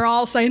glory and they're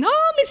all saying,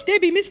 Miss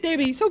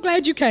Debbie, so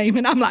glad you came.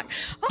 And I'm like,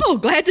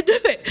 glad to do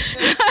it.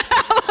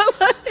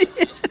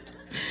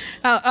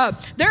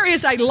 There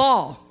is a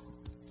law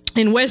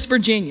in West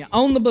Virginia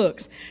on the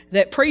books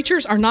that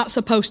preachers are not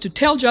supposed to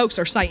tell jokes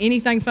or say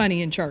anything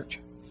funny in church.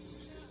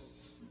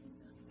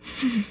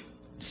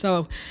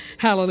 So,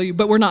 hallelujah.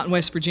 But we're not in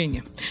West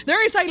Virginia.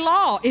 There is a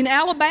law in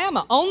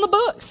Alabama on the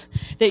books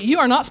that you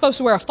are not supposed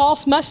to wear a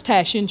false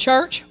mustache in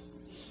church.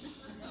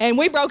 And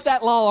we broke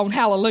that law on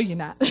Hallelujah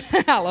night.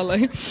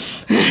 Hallelujah.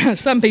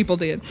 Some people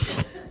did.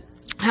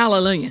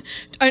 Hallelujah.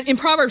 In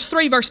Proverbs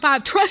 3, verse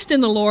 5, trust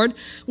in the Lord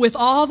with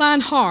all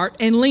thine heart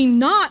and lean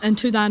not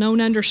unto thine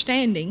own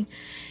understanding.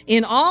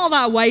 In all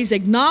thy ways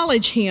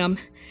acknowledge him,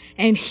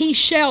 and he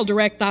shall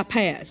direct thy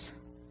paths.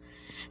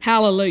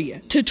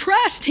 Hallelujah. To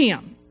trust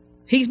him.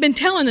 He's been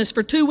telling us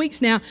for 2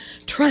 weeks now,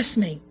 trust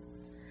me.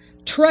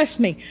 Trust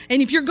me.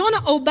 And if you're going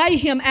to obey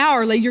him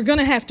hourly, you're going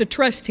to have to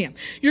trust him.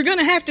 You're going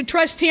to have to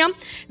trust him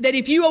that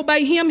if you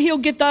obey him, he'll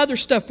get the other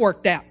stuff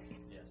worked out.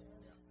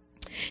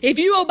 If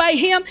you obey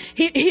him,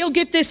 he'll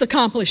get this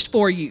accomplished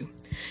for you.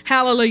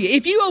 Hallelujah.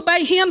 If you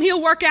obey him,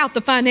 he'll work out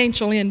the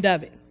financial end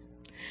of it.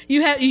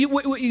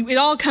 It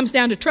all comes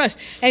down to trust.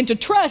 And to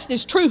trust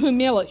is true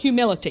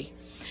humility.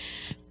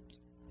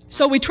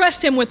 So we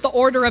trust Him with the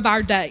order of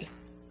our day.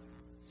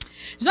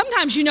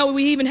 Sometimes,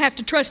 we even have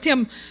to trust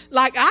Him,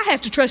 like I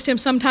have to trust Him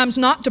sometimes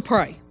not to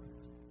pray.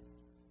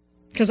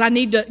 Because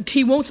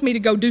He wants me to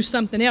go do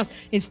something else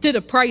instead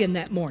of praying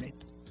that morning.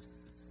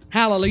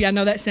 Hallelujah. I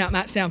know that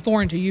might sound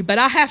foreign to you, but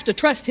I have to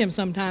trust Him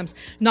sometimes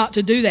not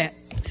to do that.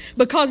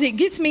 Because it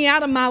gets me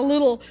out of my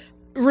little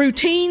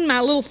routine, my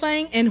little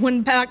thing. And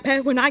when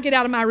I get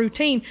out of my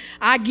routine,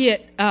 I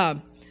get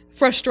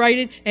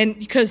frustrated, and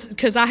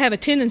because I have a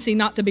tendency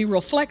not to be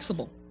real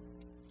flexible.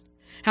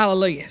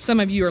 Hallelujah. Some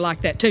of you are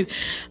like that too.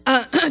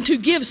 To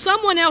give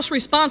someone else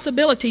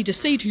responsibility to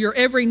see to your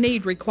every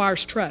need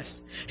requires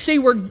trust. See,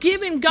 we're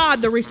giving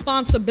God the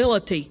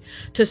responsibility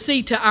to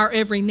see to our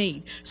every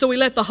need. So we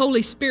let the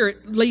Holy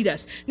Spirit lead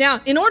us. Now,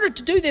 in order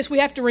to do this, we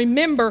have to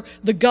remember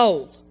the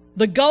goal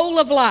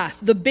of life,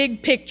 the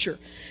big picture.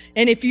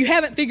 And if you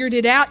haven't figured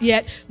it out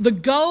yet, the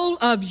goal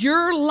of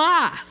your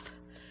life,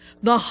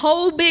 the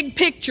whole big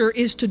picture,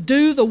 is to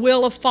do the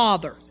will of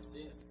Father.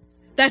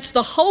 That's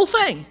the whole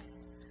thing.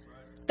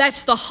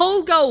 That's the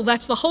whole goal.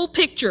 That's the whole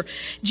picture.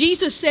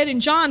 Jesus said in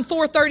John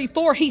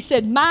 4:34, He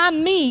said, my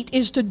meat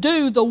is to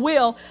do the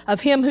will of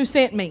Him who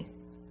sent me.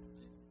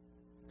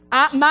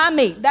 My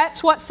meat.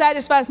 That's what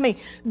satisfies me.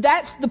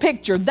 That's the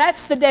picture.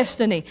 That's the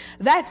destiny.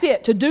 That's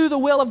it. To do the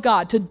will of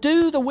God. To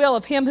do the will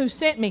of Him who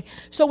sent me.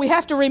 So we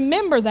have to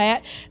remember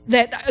that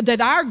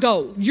our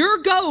goal, your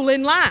goal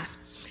in life,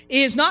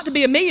 is not to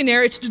be a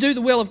millionaire. It's to do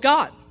the will of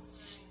God.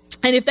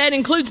 And if that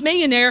includes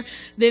millionaire,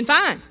 then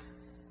fine.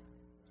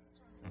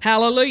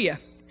 Hallelujah.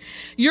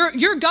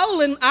 Our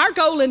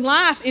goal in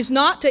life is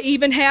not to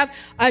even have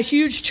a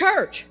huge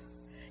church.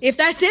 If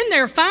that's in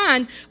there,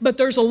 fine, but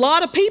there's a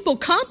lot of people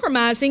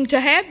compromising to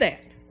have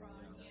that.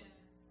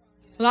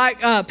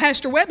 Like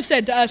Pastor Webb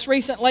said to us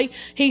recently,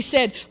 he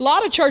said, a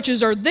lot of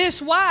churches are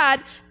this wide,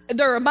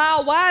 they're a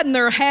mile wide, and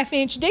they're a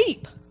half-inch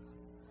deep.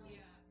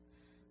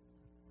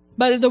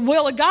 But the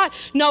will of God,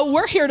 no,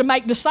 we're here to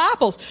make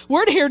disciples.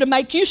 We're here to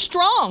make you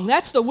strong.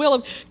 That's the will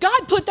of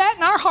God. Put that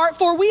in our heart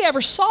before we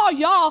ever saw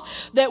y'all,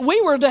 that we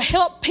were to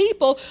help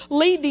people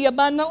lead the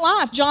abundant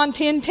life. John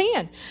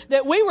 10:10.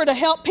 That we were to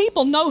help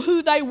people know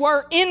who they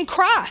were in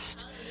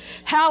Christ.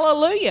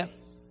 Hallelujah.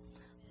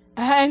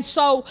 And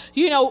so,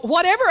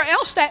 whatever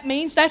else that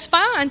means, that's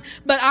fine.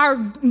 But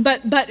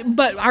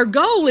our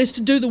goal is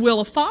to do the will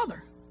of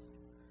Father.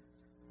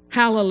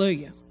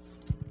 Hallelujah.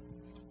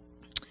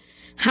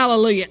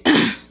 Hallelujah.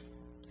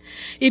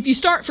 If you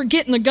start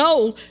forgetting the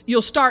goal,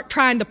 you'll start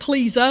trying to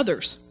please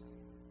others.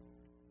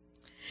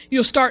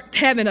 You'll start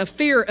having a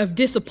fear of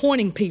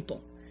disappointing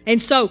people.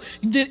 And so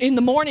in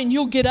the morning,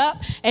 you'll get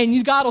up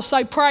and God will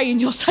say, pray, and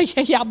you'll say,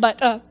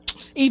 but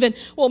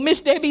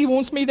Miss Debbie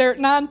wants me there at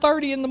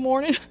 9:30 in the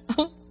morning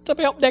to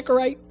help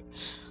decorate,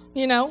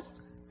 And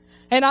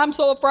I'm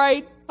so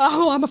afraid.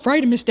 Oh, I'm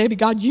afraid of Miss Debbie.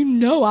 God,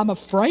 I'm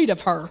afraid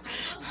of her.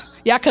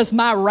 Yeah, because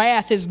my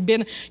wrath has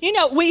been,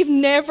 we've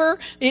never,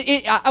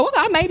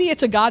 maybe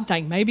it's a God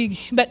thing, maybe,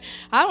 but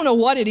I don't know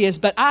what it is,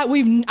 but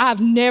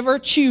I've never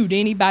chewed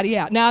anybody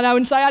out. Now, I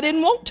wouldn't say I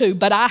didn't want to,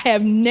 but I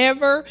have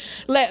never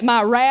let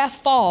my wrath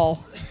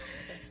fall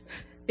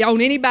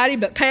on anybody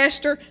but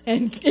Pastor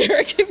and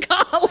Eric and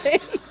Colin.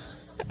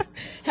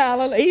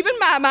 Hallelujah. Even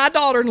my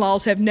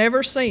daughter-in-laws have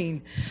never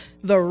seen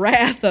the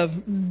wrath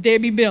of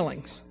Debbie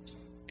Billings.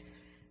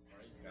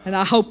 And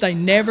I hope they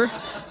never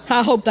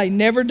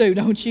do,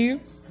 don't you?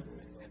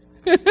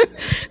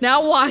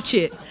 Now watch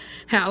it.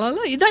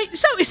 Hallelujah.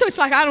 So it's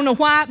like, I don't know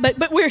why, but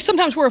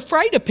sometimes we're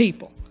afraid of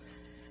people.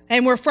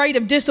 And we're afraid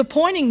of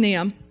disappointing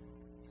them.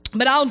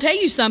 But I'll tell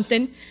you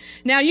something.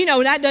 Now,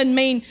 that doesn't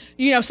mean,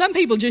 some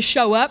people just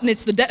show up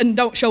and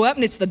don't show up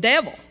and it's the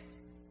devil.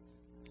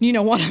 You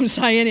know what I'm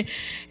saying?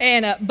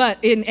 And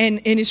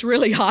it's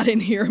really hot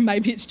in here.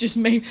 Maybe it's just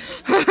me.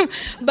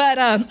 But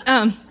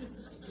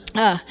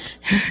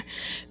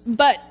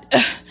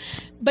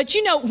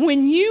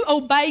when you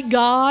obey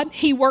God,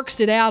 He works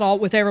it out all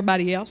with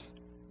everybody else.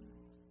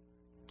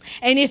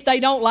 And if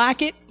they don't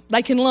like it,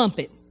 they can lump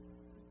it.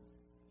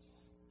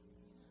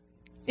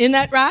 Isn't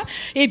that right?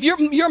 If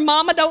your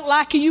mama don't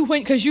like you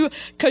because you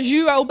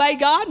obey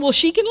God, well,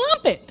 she can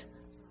lump it.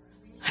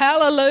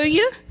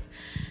 Hallelujah.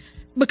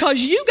 Because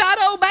you got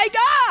to obey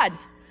God.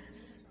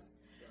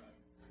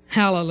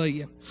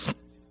 Hallelujah.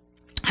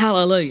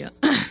 Hallelujah.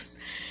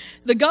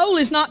 The goal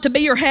is not to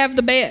be or have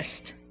the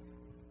best.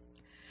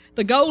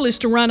 The goal is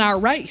to run our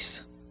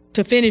race,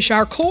 to finish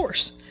our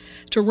course,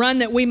 to run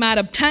that we might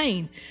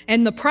obtain.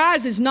 And the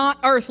prize is not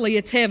earthly,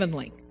 it's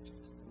heavenly.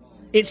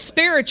 It's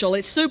spiritual,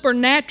 it's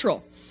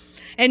supernatural.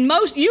 And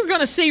you're going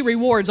to see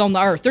rewards on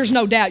the earth. There's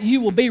no doubt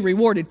you will be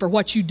rewarded for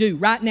what you do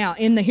right now,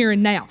 in the here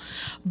and now.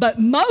 But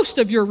most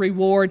of your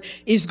reward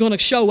is going to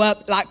show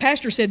up, like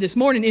Pastor said this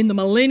morning, in the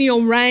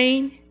millennial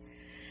reign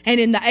and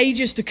in the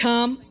ages to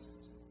come.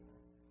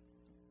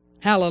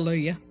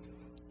 Hallelujah.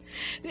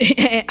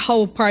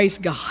 Oh, praise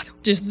God.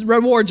 Just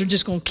rewards are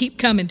just going to keep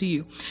coming to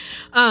you.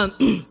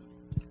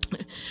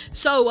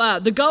 So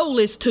the goal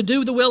is to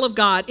do the will of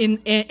God. And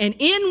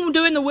in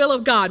doing the will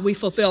of God, we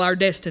fulfill our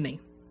destiny.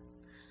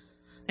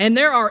 And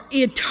there are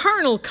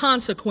eternal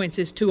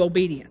consequences to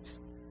obedience.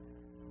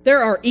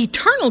 There are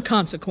eternal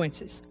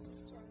consequences.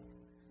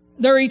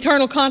 There are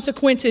eternal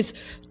consequences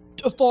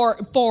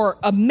for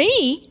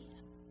me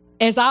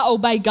as I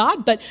obey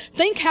God, but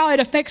think how it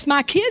affects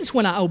my kids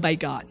when I obey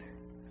God.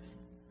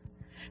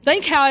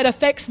 Think how it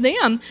affects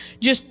them.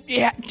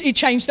 It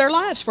changed their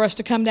lives for us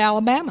to come to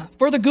Alabama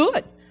for the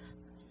good.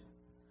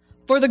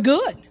 For the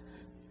good.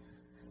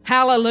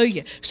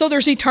 Hallelujah. So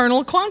there's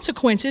eternal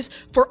consequences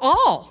for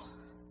all.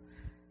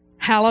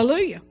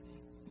 Hallelujah.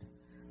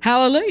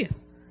 Hallelujah.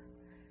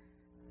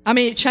 I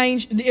mean,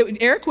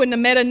 Eric wouldn't have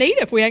met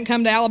Anita if we hadn't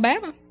come to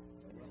Alabama.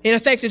 It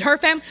affected her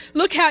family.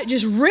 Look how it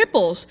just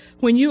ripples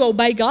when you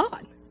obey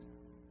God.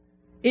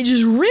 It's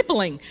just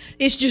rippling.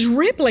 It's just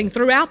rippling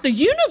throughout the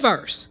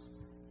universe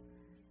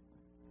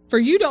for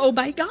you to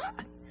obey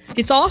God.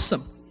 It's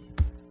awesome.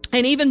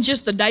 And even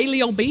just the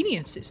daily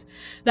obediences.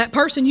 That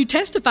person you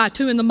testify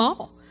to in the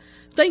mall.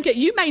 Think that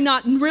you may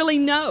not really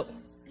know.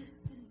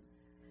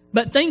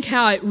 But think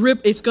how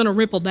it's going to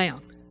ripple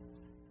down.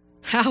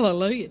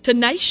 Hallelujah. To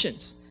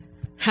nations.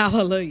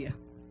 Hallelujah.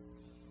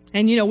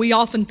 And we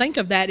often think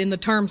of that in the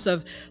terms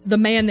of the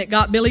man that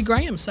got Billy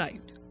Graham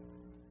saved.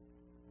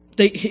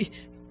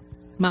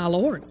 My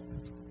Lord.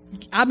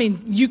 I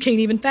mean, you can't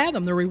even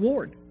fathom the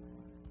reward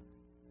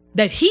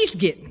that he's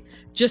getting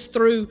just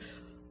through,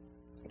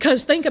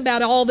 because think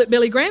about all that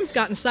Billy Graham's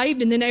gotten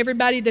saved and then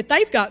everybody that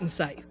they've gotten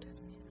saved.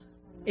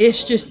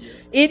 It's just,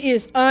 you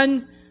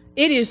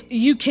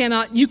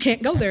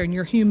can't go there in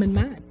your human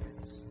mind.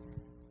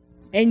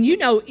 And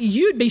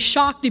you'd be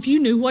shocked if you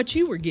knew what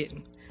you were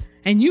getting.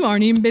 And you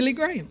aren't even Billy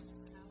Graham.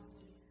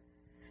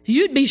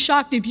 You'd be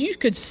shocked if you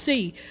could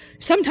see.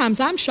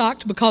 Sometimes I'm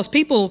shocked because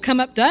people come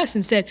up to us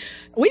and said,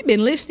 we've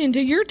been listening to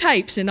your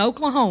tapes in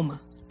Oklahoma.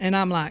 And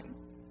I'm like,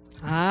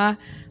 I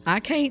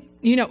can't,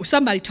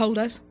 somebody told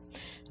us.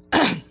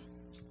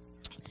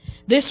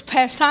 This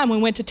past time we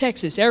went to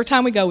Texas, every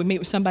time we go, we meet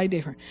with somebody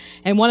different.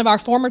 And one of our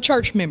former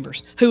church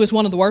members, who was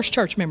one of the worst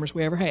church members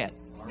we ever had.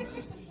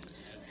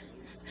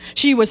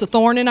 She was a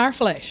thorn in our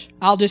flesh,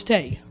 I'll just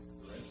tell you.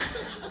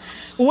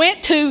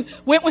 Went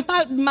with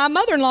my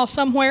mother-in-law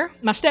somewhere,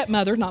 my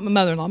stepmother, not my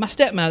mother-in-law, my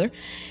stepmother.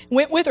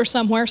 Went with her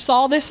somewhere,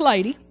 saw this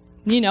lady.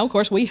 Of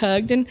course, we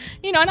hugged and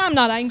I'm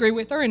not angry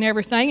with her and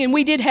everything. And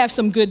we did have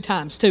some good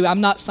times too, I'm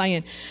not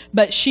saying.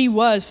 But she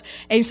was,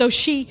 and so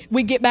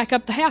we get back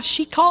up the house,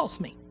 she calls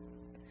me.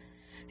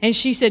 And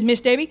she said,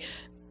 Miss Debbie,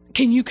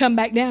 can you come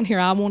back down here?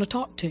 I want to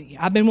talk to you.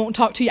 I've been wanting to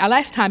talk to you.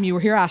 Last time you were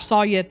here, I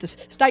saw you at the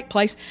steak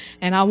place,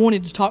 and I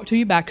wanted to talk to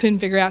you, but I couldn't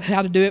figure out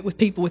how to do it with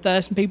people with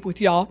us and people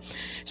with y'all.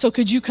 So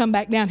could you come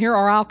back down here,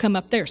 or I'll come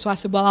up there? So I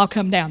said, well, I'll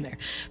come down there.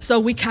 So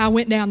we kind of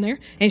went down there,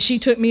 and she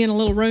took me in a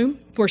little room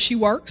where she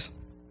works.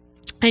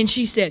 And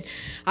she said,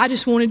 I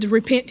just wanted to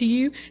repent to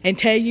you and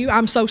tell you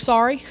I'm so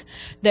sorry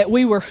that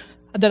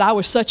I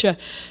was such a...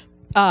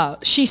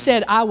 she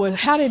said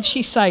how did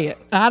she say it?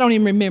 I don't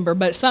even remember,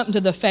 but something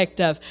to the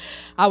effect of,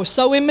 I was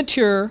so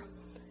immature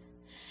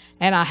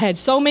and I had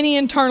so many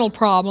internal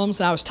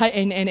problems. I was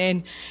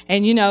and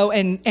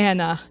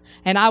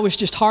I was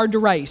just hard to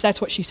raise.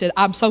 That's what she said.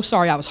 I'm so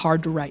sorry I was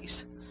hard to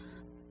raise.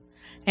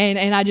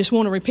 And I just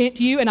want to repent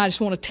to you, and I just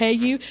want to tell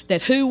you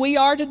that who we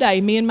are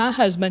today, me and my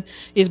husband,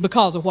 is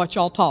because of what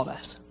y'all taught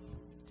us.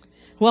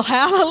 Well,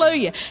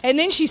 hallelujah. And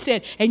then she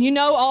said, and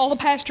all the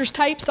pastor's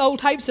tapes, old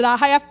tapes that I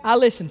have, I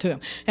listened to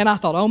them. And I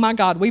thought, oh my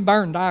God, we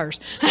burned ours.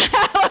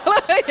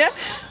 Hallelujah.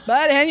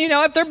 But,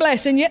 if they're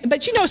blessing you,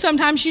 but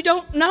sometimes you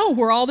don't know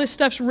where all this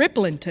stuff's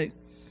rippling to.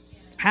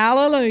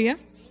 Hallelujah.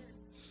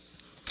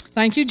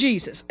 Thank you,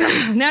 Jesus.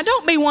 Now,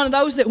 don't be one of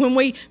those that when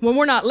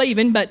we're not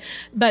leaving, but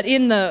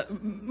in the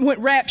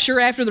rapture,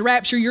 after the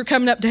rapture, you're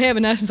coming up to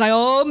heaven us and say,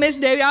 oh, Miss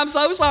Debbie, I'm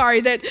so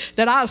sorry that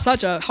I was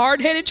such a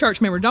hard-headed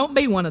church member. Don't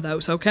be one of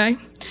those, okay?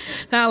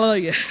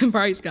 Hallelujah.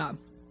 Praise God.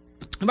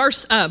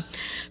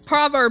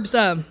 Proverbs,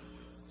 why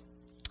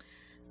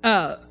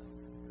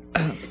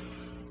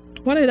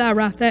did I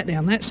write that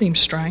down? That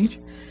seems strange.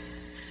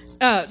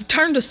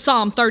 Turn to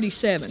Psalm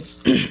 37.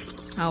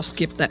 I'll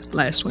skip that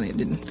last one. It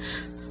didn't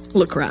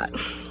look right.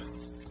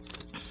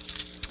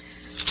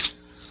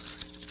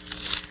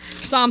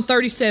 Psalm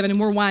 37, and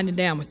we're winding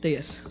down with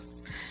this.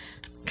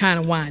 Kind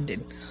of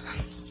winding.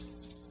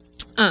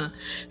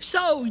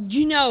 So,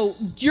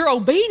 your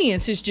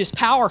obedience is just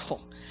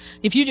powerful.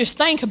 If you just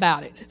think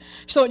about it.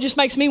 So it just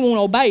makes me want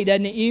to obey,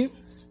 doesn't it, you?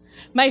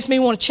 Makes me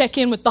want to check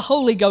in with the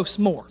Holy Ghost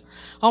more.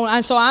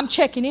 And so I'm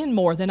checking in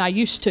more than I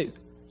used to.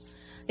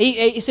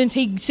 Since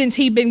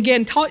he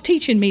began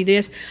teaching me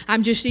this,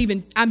 I'm just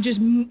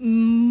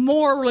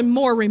more and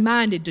more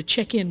reminded to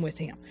check in with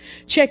him,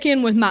 check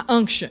in with my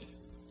unction.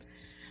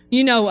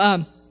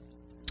 And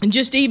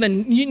just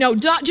even,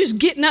 not just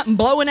getting up and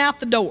blowing out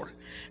the door,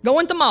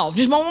 going to the mall,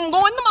 just going to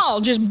the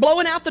mall, just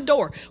blowing out the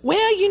door.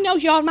 Well,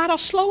 y'all might all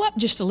slow up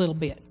just a little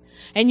bit,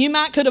 and you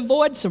could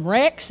avoid some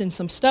wrecks and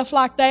some stuff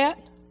like that.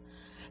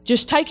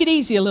 Just take it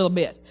easy a little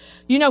bit.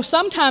 You know,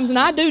 sometimes, and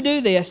I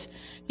do this,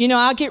 you know,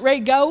 I'll get ready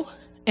to go,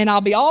 and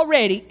I'll be all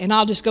ready, and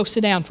I'll just go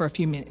sit down for a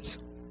few minutes.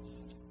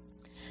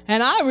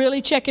 And I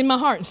really check in my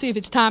heart and see if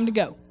it's time to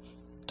go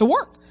to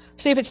work.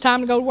 See if it's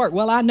time to go to work.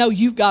 Well, I know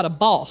you've got a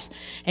boss,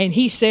 and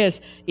he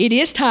says, it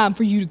is time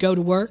for you to go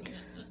to work.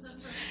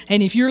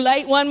 And if you're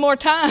late one more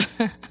time,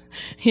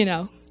 you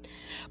know.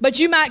 But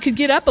you could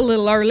get up a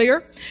little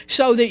earlier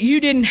so that you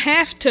didn't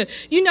have to.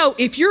 You know,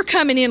 if you're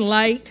coming in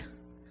late,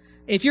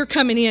 if you're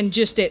coming in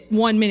just at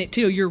 1 minute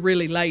till, you're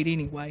really late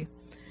anyway.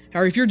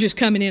 Or if you're just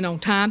coming in on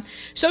time.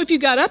 So if you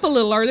got up a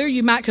little earlier,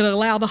 you could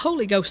allow the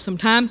Holy Ghost some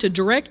time to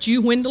direct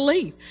you when to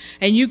leave.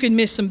 And you can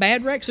miss some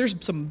bad wrecks. There's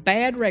some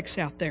bad wrecks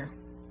out there.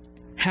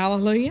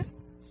 Hallelujah.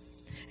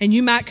 And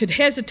you could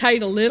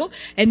hesitate a little,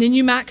 and then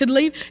you could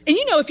leave. And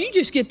you know, if you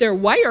just get there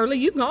way early,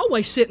 you can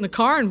always sit in the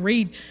car and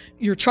read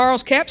your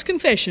Charles Capps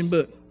confession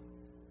book.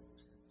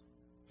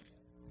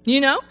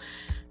 You know?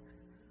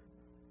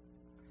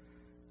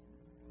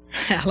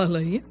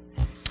 Hallelujah.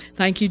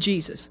 Thank you,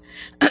 Jesus.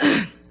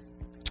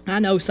 I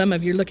know some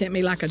of you are looking at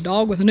me like a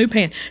dog with a new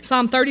pen.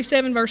 Psalm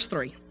 37, verse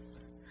 3.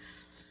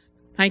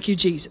 Thank you,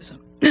 Jesus.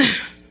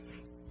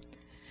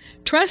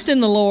 Trust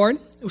in the Lord.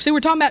 See, we're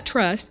talking about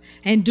trust,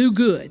 and do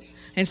good.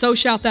 And so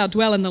shalt thou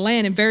dwell in the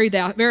land, and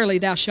verily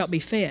thou shalt be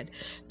fed.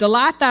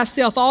 Delight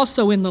thyself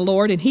also in the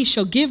Lord, and he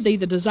shall give thee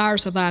the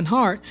desires of thine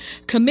heart.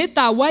 Commit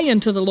thy way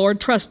unto the Lord,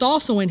 trust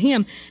also in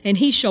him, and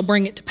he shall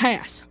bring it to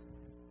pass.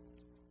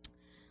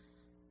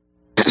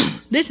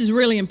 This is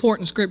really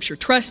important scripture.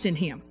 Trust in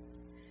him.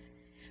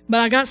 But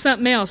I got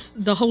something else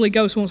the Holy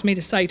Ghost wants me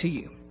to say to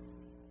you.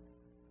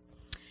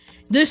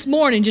 This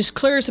morning, just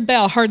clear as a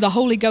bell, I heard the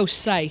Holy Ghost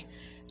say,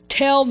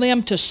 tell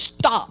them to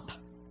stop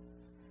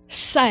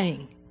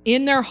saying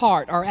in their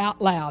heart or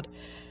out loud,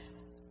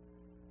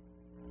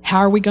 how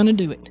are we going to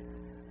do it?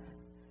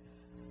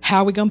 How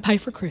are we going to pay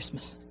for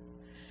Christmas?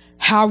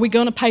 How are we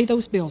going to pay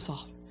those bills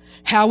off?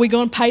 How are we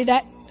going to pay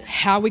that?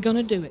 How are we going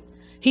to do it?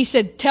 He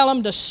said, tell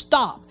them to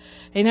stop.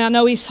 And I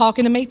know he's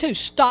talking to me too.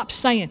 Stop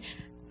saying,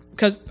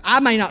 because I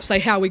may not say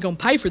how are we going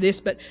to pay for this,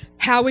 but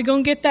how are we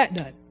going to get that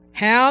done?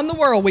 How in the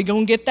world are we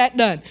going to get that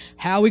done?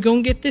 How are we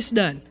going to get this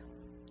done?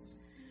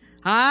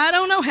 I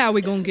don't know how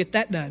we're going to get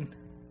that done.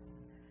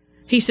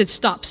 He said,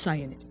 stop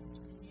saying it.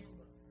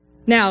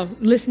 Now,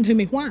 listen to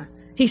me, why?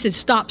 He said,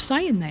 stop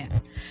saying that.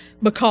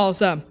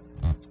 Because,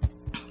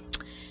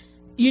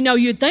 you know,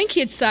 you'd think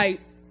he'd say,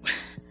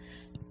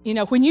 you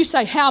know, when you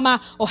say, how am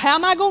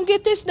I going to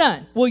get this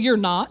done? Well, you're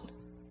not.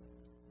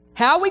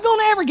 How are we going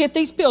to ever get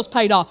these bills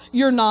paid off?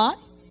 You're not.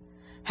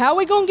 How are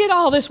we going to get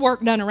all this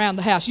work done around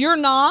the house? You're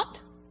not.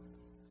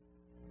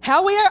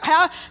 How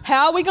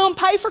are we going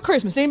to pay for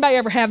Christmas? Did anybody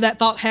ever have that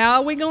thought? How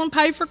are we going to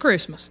pay for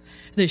Christmas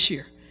this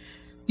year?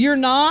 You're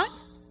not.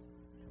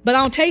 But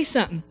I'll tell you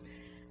something.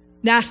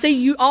 Now, see,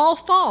 you all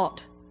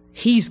thought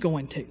he's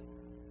going to.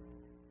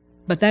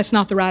 But that's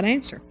not the right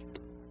answer.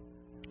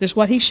 That's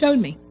what he showed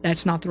me.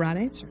 That's not the right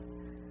answer.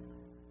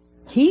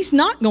 He's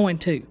not going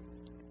to.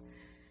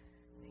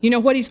 You know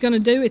what he's going to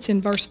do? It's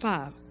in verse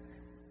 5.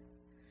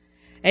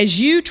 As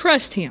you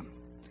trust him,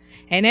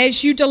 and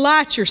as you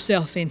delight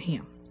yourself in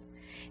him,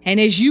 and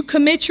as you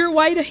commit your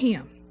way to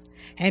him,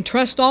 and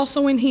trust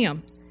also in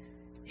him,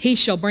 he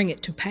shall bring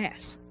it to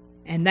pass.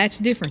 And that's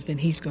different than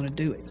he's going to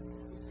do it.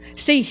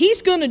 See,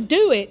 he's going to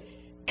do it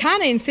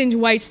kind of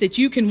insinuates that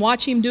you can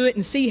watch him do it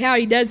and see how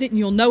he does it, and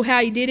you'll know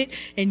how he did it,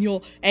 and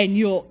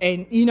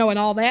and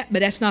all that,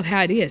 but that's not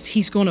how it is.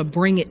 He's going to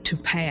bring it to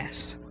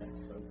pass.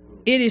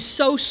 It is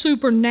so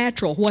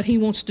supernatural what he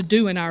wants to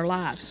do in our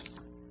lives.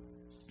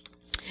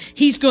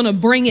 He's going to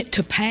bring it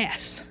to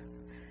pass.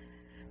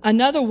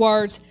 In other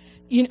words,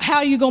 how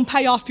are you going to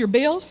pay off your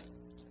bills?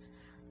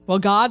 Well,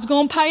 God's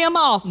going to pay them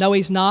off. No,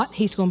 he's not.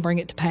 He's going to bring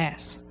it to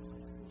pass.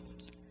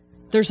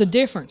 There's a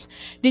difference.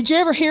 Did you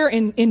ever hear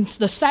in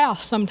the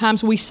South,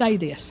 sometimes we say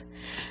this?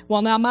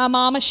 Well, now my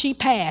mama, she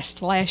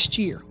passed last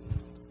year.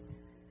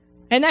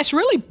 And that's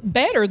really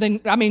better than,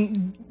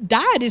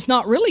 died is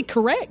not really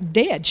correct.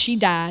 Dead, she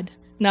died.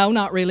 No,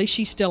 not really.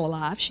 She's still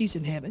alive. She's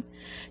in heaven.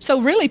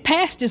 So really,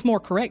 passed is more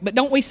correct. But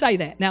don't we say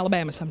that in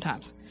Alabama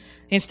sometimes?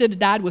 Instead of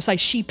died, we'll say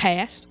she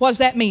passed. What does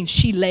that mean?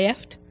 She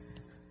left.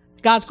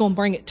 God's going to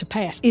bring it to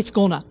pass. It's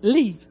going to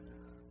leave.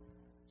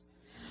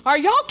 Are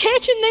y'all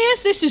catching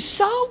this? This is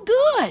so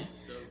good.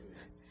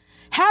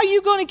 How are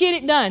you going to get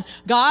it done?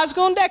 God's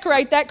going to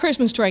decorate that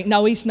Christmas tree.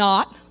 No, he's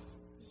not.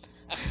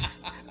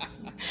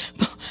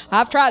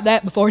 I've tried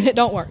that before and it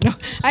don't work. No,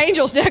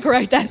 angels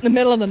decorate that in the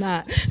middle of the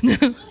night.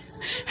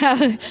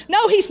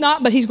 No, he's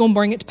not, but he's going to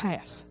bring it to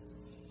pass.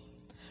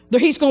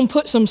 He's going to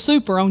put some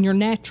super on your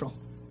natural.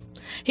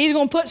 He's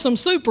going to put some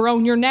super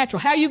on your natural.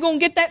 How are you going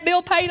to get that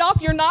bill paid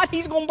off? You're not.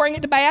 He's going to bring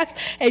it to pass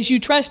as you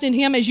trust in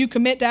him, as you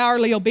commit to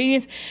hourly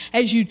obedience,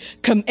 as you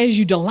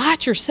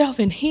delight yourself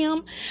in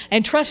him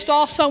and trust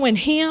also in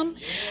him.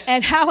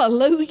 And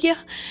hallelujah,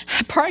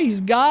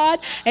 praise God.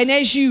 And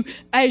as you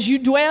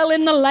dwell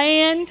in the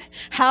land,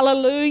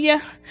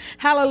 hallelujah,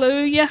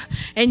 hallelujah,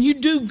 and you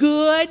do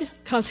good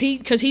because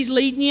he's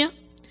leading you.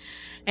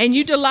 and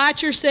you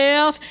delight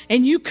yourself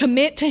and you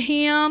commit to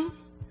Him,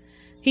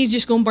 He's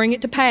just going to bring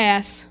it to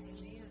pass.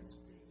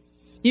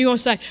 You're going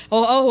to say,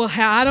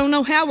 I don't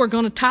know how we're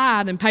going to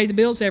tithe and pay the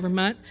bills every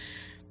month.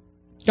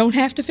 Don't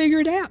have to figure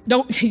it out.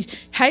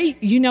 Hey,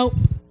 you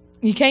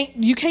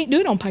can't do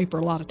it on paper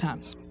a lot of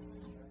times.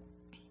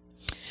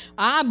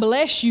 I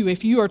bless you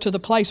if you are to the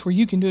place where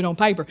you can do it on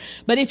paper.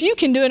 But if you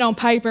can do it on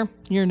paper,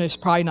 you're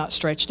just probably not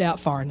stretched out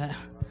far enough.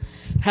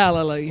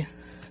 Hallelujah.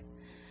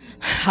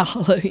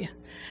 Hallelujah.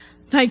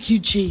 Thank you,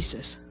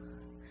 Jesus.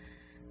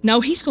 No,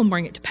 He's going to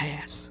bring it to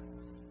pass.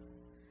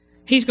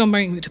 He's going to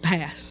bring it to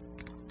pass.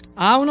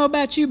 I don't know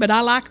about you, but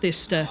I like this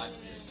stuff.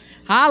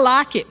 I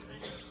like it.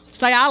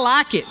 Say, I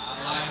like it.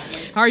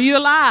 Are you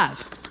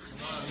alive?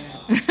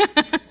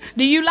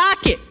 Do you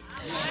like it?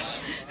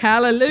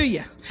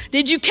 Hallelujah.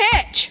 Did you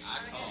catch?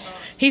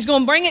 He's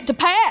going to bring it to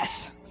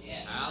pass.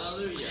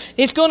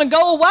 It's going to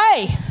go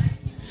away.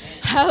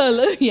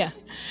 Hallelujah.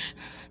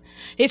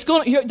 It's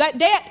going to, that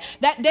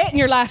debt in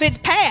your life, it's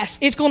past.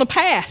 It's going to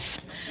pass.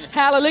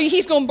 Hallelujah.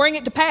 He's going to bring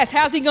it to pass.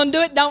 How's He going to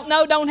do it? Don't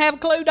know, don't have a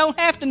clue, don't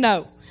have to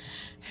know.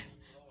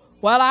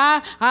 Well,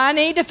 I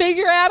need to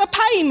figure out a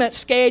payment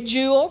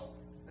schedule.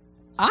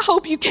 I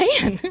hope you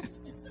can.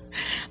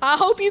 I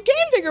hope you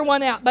can figure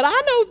one out. But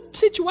I know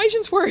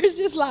situations where it's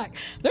just like,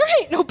 there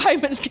ain't no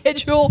payment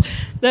schedule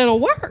that'll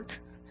work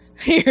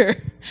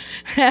here.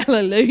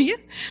 Hallelujah.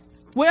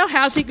 Well,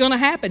 how's it going to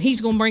happen?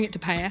 He's going to bring it to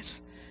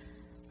pass.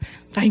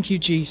 Thank you,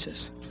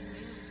 Jesus.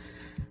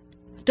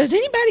 Does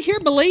anybody here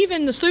believe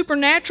in the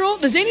supernatural?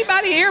 Does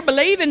anybody here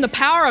believe in the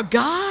power of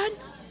God?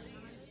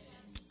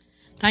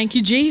 Thank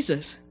you,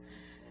 Jesus.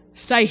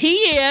 Say, He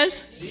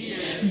is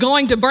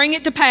going to bring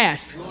it to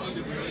pass.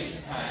 Hallelujah.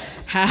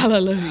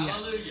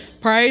 Hallelujah.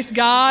 Praise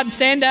God.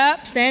 Stand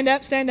up, stand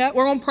up, stand up.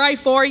 We're going to pray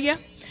for you.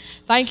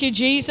 Thank you,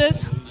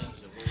 Jesus.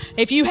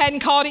 If you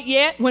hadn't caught it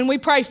yet, when we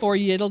pray for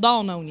you, it'll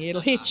dawn on you.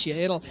 It'll hit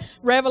you.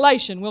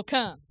 Revelation will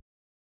come.